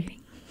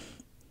frustrating.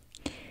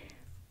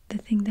 The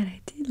thing that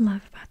I did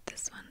love about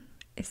this one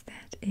is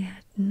that it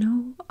had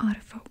no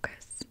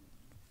autofocus.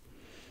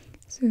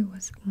 So it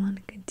was one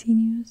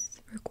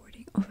continuous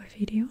recording of a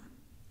video.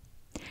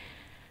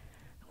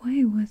 Why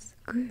it was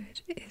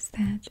good is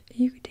that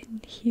you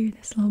didn't hear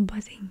this little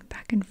buzzing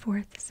back and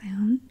forth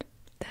sound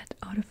that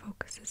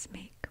autofocuses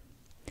make.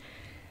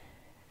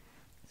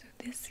 So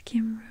this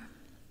camera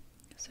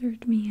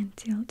served me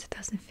until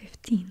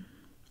 2015,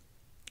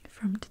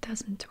 from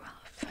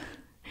 2012.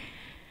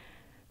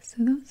 So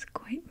those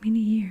quite many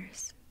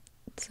years.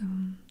 So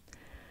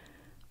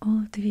all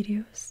of the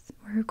videos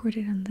were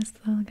recorded on this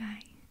little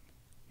guy,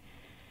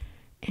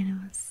 and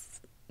it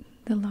was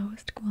the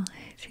lowest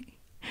quality,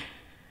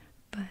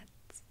 but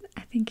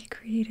I think it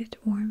created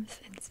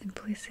warmth and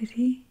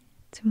simplicity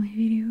to my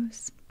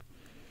videos.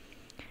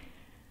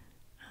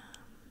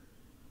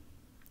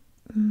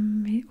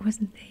 It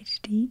wasn't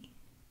HD,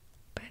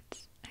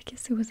 but I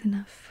guess it was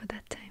enough for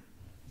that time.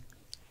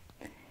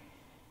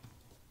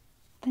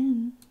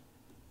 Then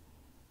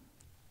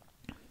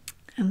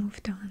I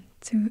moved on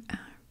to a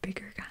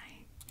bigger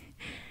guy,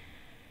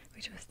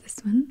 which was this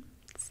one.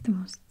 It's the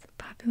most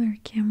popular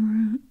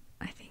camera,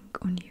 I think,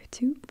 on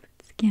YouTube.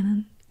 It's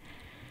Canon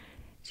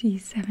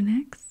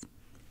G7X.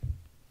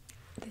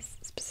 This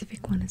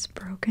specific one is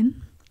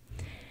broken,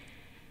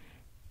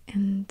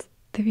 and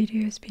the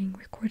video is being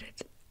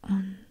recorded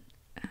on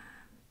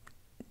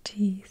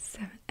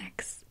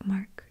G7X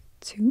Mark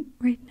II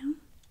right now,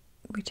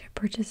 which I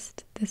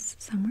purchased this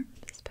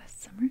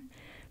past summer,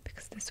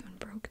 because this one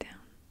broke down.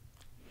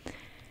 It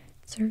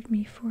served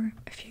me for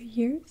a few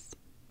years.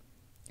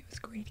 It was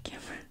a great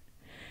camera.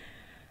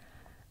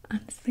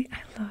 Honestly,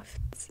 I loved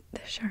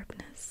the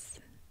sharpness,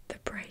 the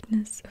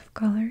brightness of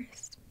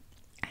colors.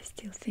 I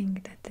still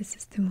think that this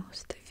is the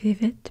most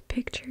vivid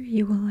picture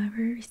you will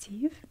ever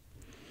receive.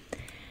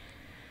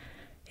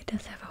 It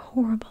does have a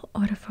horrible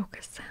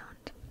autofocus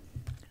sound.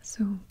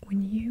 So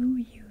when you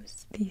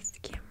use these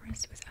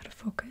cameras with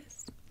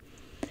autofocus,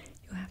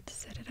 you have to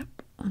set it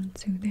up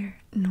onto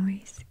their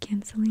noise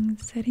cancelling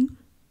setting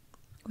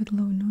with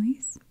low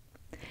noise.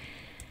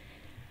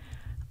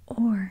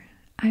 Or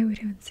I would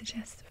even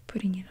suggest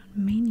putting it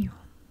on manual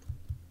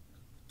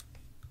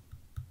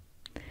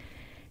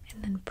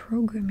and then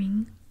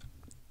programming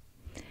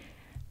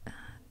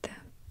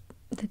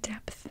the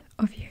depth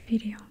of your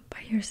video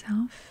by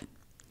yourself.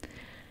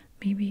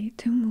 Maybe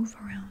don't move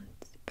around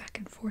back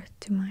and forth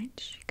too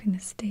much. You're gonna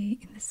stay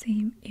in the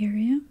same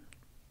area,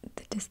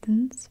 the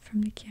distance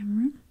from the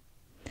camera.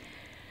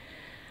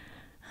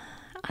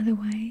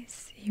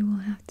 Otherwise, you will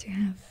have to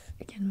have,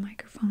 again,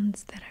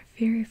 microphones that are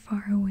very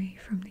far away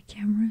from the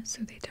camera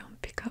so they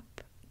don't pick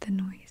up the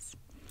noise.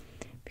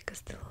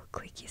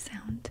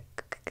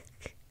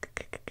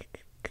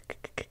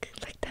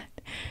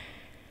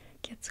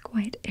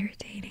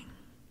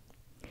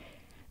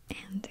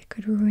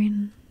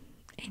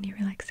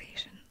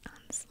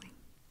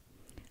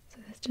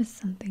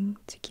 something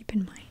to keep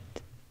in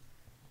mind.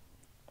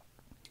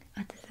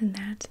 Other than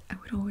that, I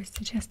would always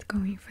suggest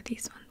going for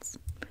these ones.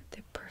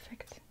 They're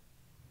perfect.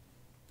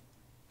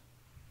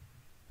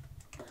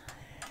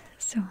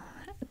 So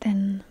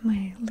then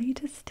my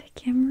latest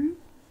camera,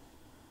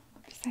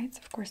 besides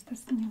of course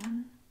this new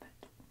one,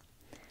 but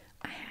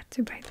I had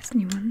to buy this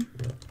new one,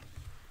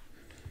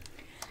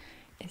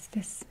 is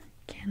this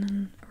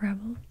Canon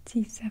Rebel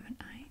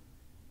T7i.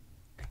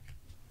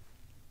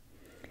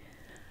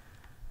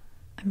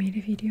 I made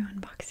a video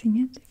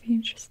unboxing it if you're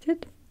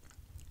interested.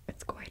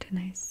 It's quite a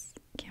nice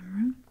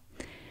camera.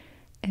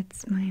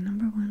 It's my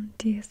 #1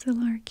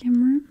 DSLR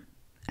camera.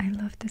 I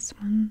love this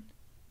one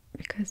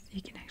because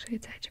you can actually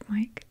attach a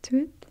mic to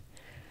it,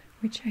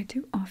 which I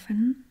do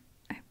often.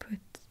 I put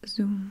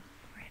zoom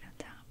right on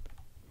top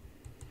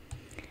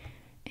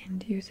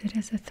and use it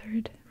as a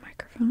third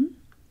microphone.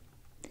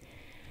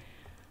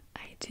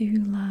 I do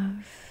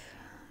love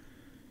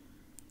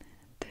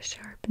the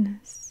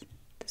sharpness,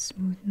 the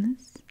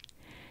smoothness,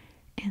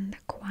 and the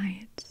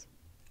quiet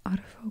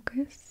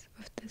autofocus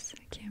of this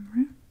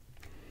camera.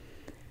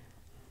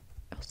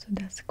 Also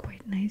does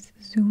quite nice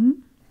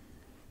zoom.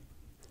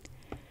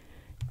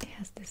 It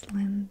has this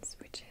lens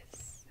which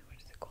is, what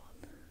is it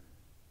called?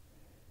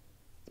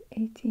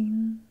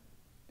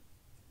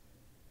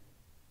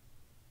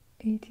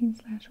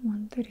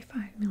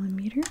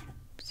 18/135mm.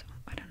 So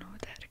I don't know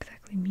what that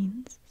exactly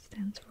means,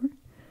 stands for.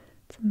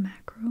 It's a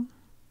macro.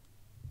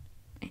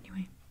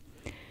 Anyway,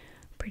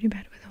 pretty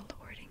bad with all the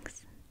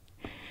wordings.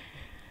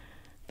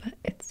 But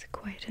it's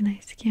quite a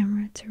nice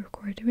camera to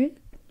record with.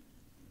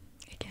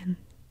 Again,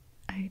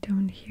 I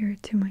don't hear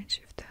too much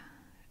of the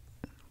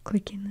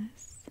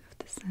clickiness of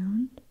the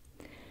sound.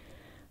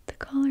 The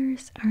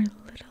colors are a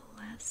little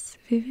less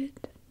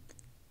vivid.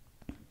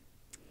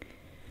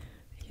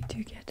 You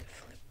do get a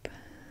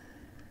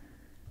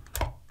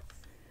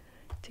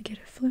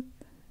flip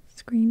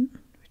screen,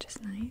 which is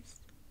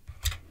nice.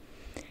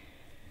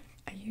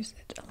 I use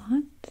it a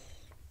lot.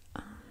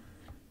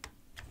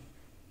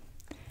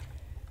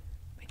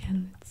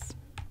 Again, it's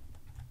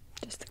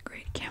just a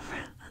great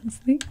camera,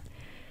 honestly.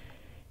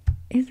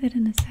 Is it a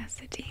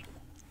necessity?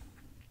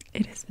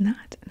 It is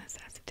not a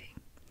necessity.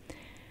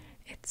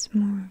 It's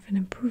more of an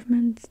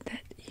improvement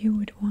that you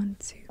would want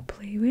to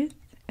play with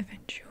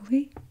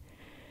eventually,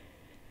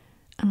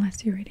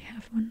 unless you already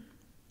have one.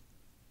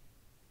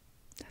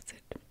 That's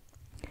it.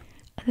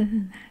 Other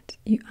than that,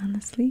 you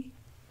honestly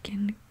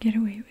can get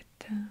away with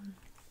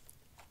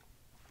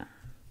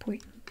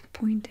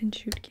point and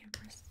shoot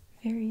cameras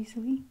very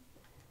easily.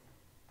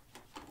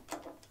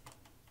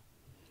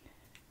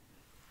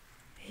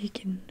 You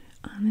can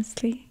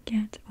honestly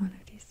get one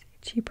of these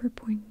cheaper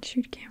point and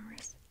shoot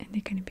cameras and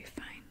they're gonna be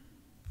fine.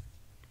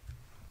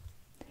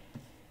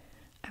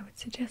 I would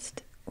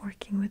suggest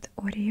working with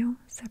audio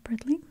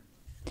separately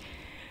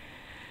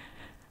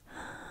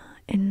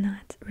and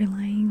not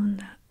relying on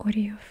the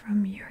audio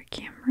from your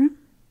camera.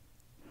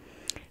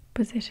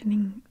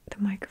 Positioning the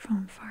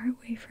microphone far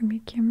away from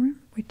your camera,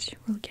 which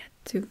we'll get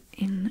to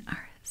in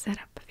our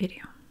setup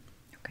video.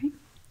 Okay?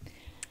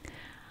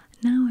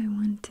 Now I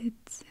wanted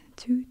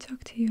to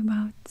talk to you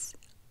about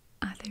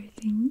other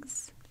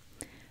things.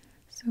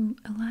 So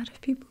a lot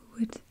of people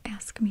would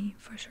ask me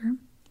for sure,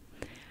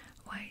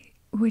 why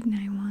wouldn't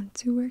I want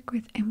to work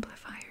with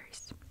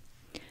amplifiers,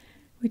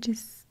 which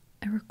is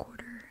a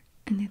recorder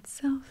in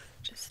itself,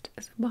 just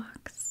as a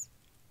box.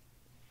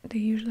 They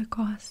usually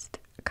cost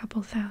a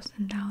couple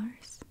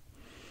 $1,000s.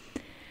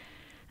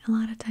 A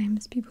lot of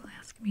times people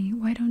ask me,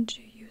 why don't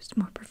you use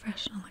more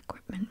professional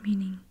equipment,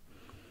 meaning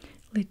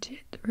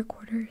legit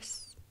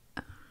recorders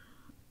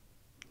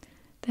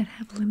that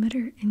have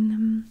limiter in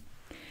them.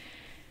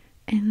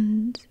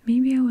 And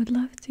maybe I would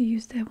love to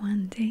use that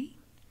one day,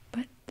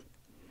 but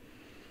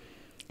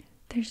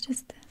there's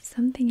just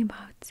something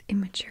about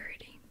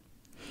immaturity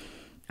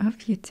of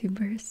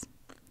YouTubers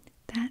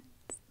that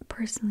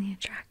personally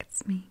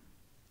attracts me.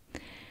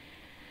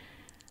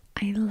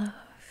 I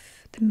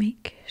love the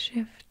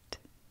makeshift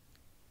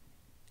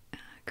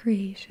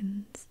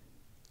creations,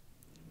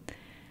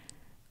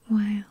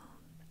 while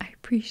I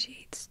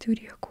appreciate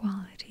studio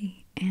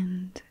quality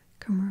and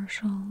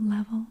commercial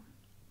level.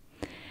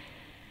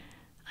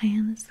 I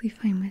honestly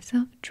find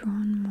myself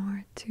drawn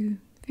more to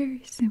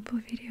very simple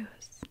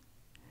videos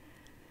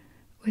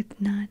with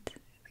not the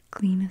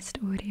cleanest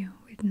audio,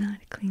 with not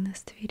the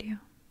cleanest video.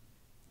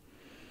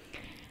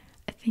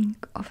 I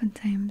think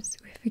oftentimes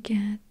we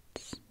forget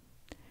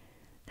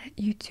that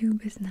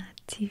YouTube is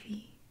not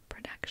TV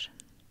production,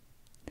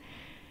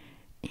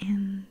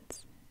 and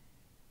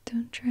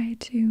don't try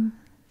to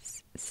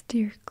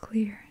steer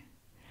clear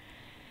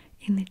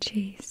in the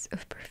chase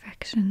of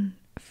perfection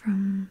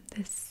from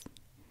this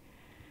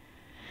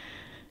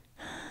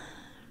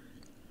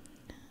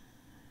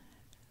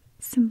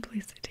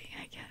simplicity,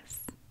 I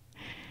guess.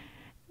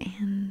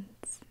 And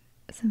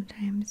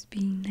sometimes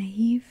being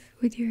naive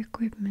with your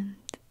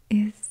equipment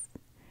is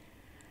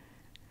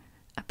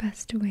a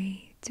best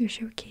way to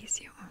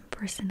showcase your own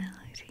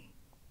personality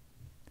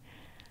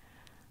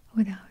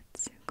without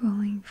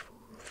going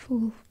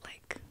full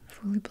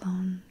fully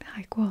blown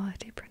high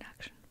quality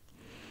production.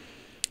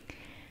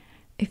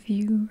 If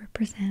you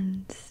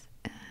represent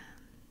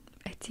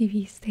a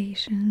TV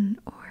station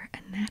or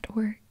a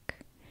network,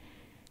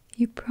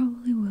 you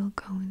probably will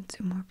go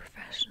into more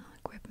professional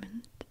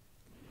equipment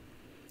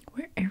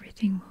where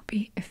everything will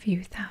be a few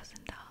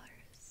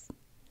 $1,000s.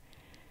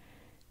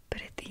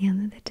 But at the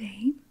end of the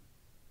day,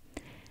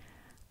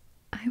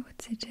 I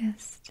would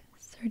suggest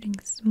starting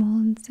small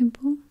and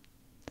simple,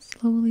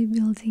 slowly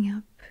building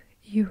up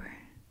your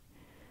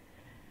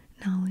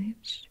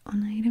knowledge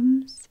on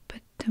items,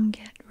 but don't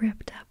get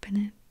wrapped up in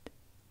it.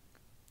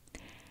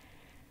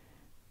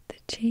 The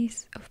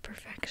chase of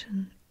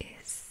perfection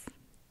is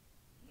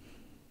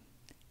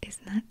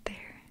not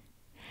there.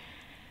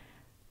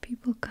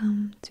 People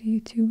come to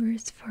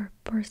YouTubers for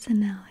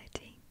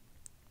personality,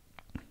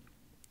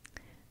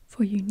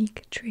 for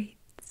unique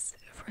traits,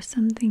 for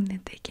something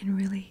that they can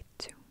relate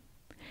to.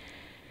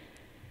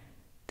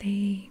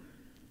 They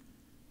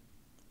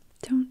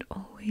don't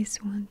always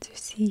want to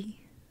see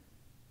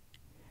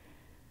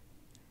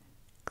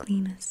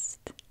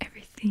cleanest,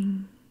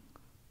 everything,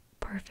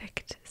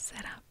 perfect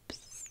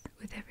setups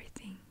with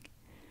everything.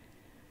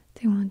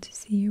 They want to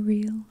see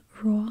real,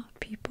 raw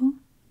people,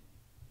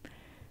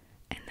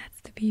 and that's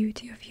the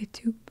beauty of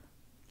YouTube.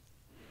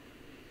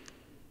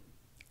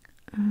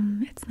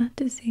 It's not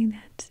to say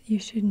that you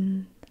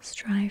shouldn't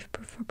strive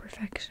for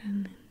perfection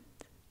and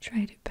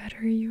try to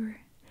better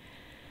your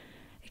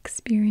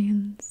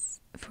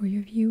experience for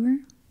your viewer,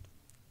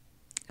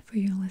 for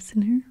your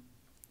listener,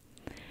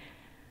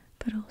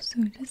 but also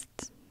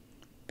just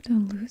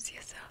don't lose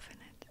yourself in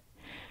it.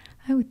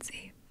 I would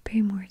say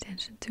pay more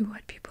attention to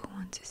what people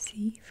want to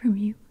see from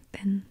you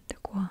than the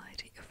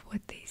quality of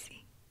what they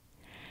see.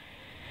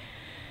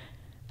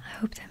 I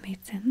hope that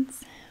made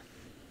sense.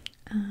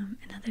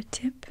 Another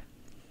tip,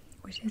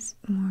 which is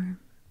more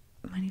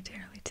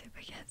monetarily tip,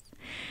 I guess.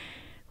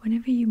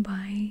 Whenever you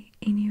buy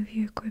any of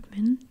your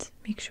equipment,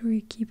 make sure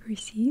you keep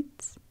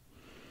receipts,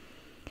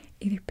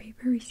 either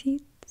paper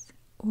receipts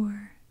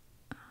or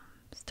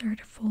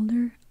start a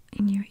folder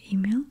in your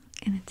email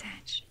and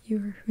attach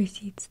your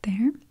receipts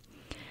there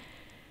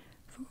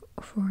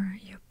for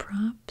your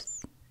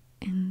props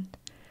and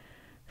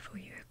for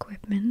your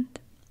equipment,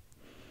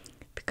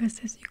 because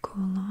as you go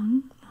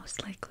along,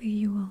 most likely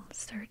you will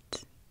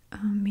start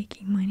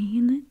making money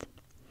in it,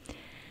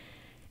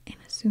 and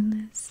as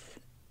soon as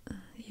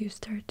you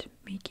start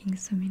making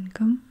some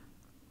income,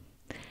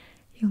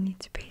 you'll need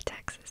to pay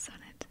taxes on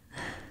it.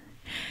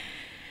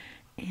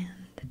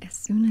 And as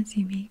soon as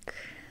you make,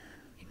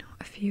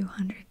 a few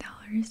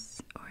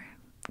 $100s or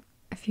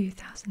a few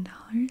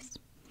 $1,000s,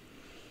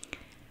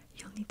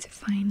 you'll need to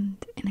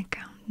find an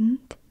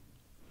accountant,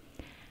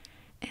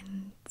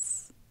 and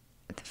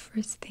the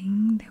first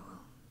thing they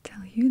will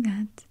tell you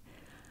that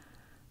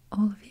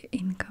all of your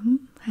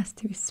income has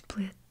to be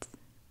split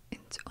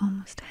into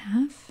almost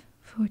half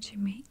for what you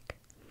make,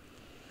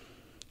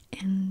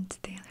 and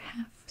the other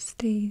half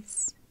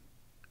stays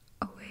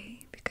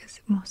away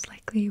because most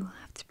likely you will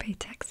have to pay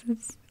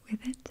taxes with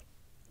it.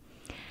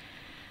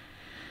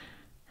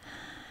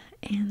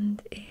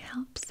 And it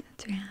helps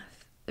to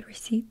have the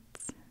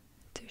receipts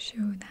to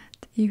show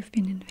that you've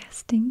been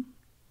investing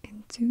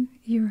into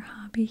your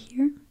hobby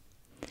here,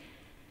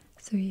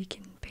 so you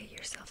can pay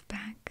yourself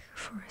back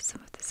for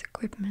some of this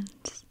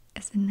equipment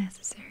as a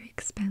necessary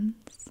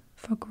expense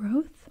for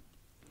growth.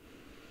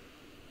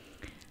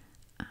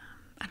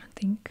 I don't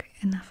think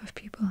enough of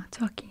people are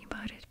talking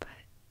about it, but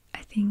I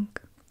think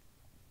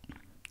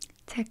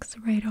tax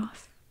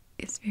write-off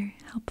is very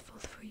helpful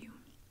for you.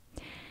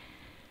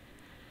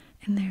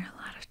 And there are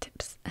a lot of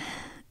tips,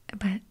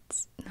 but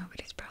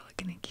nobody's probably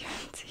going to give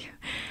it to you.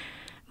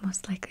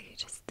 Most likely you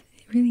just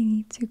really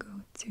need to go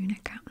to an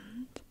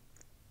accountant.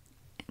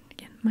 And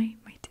again, my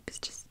tip is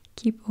just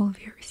keep all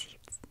of your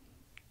receipts.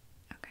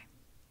 Okay.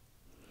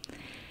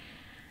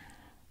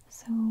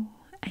 So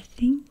I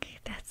think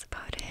that's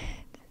about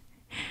it.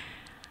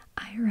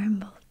 I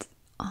rambled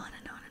on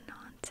and on and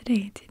on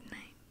today, didn't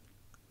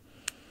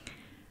I?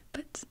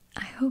 But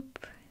I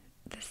hope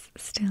this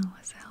still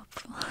was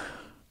helpful.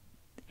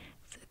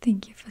 So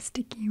thank you for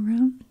sticking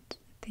around.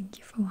 Thank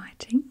you for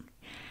watching.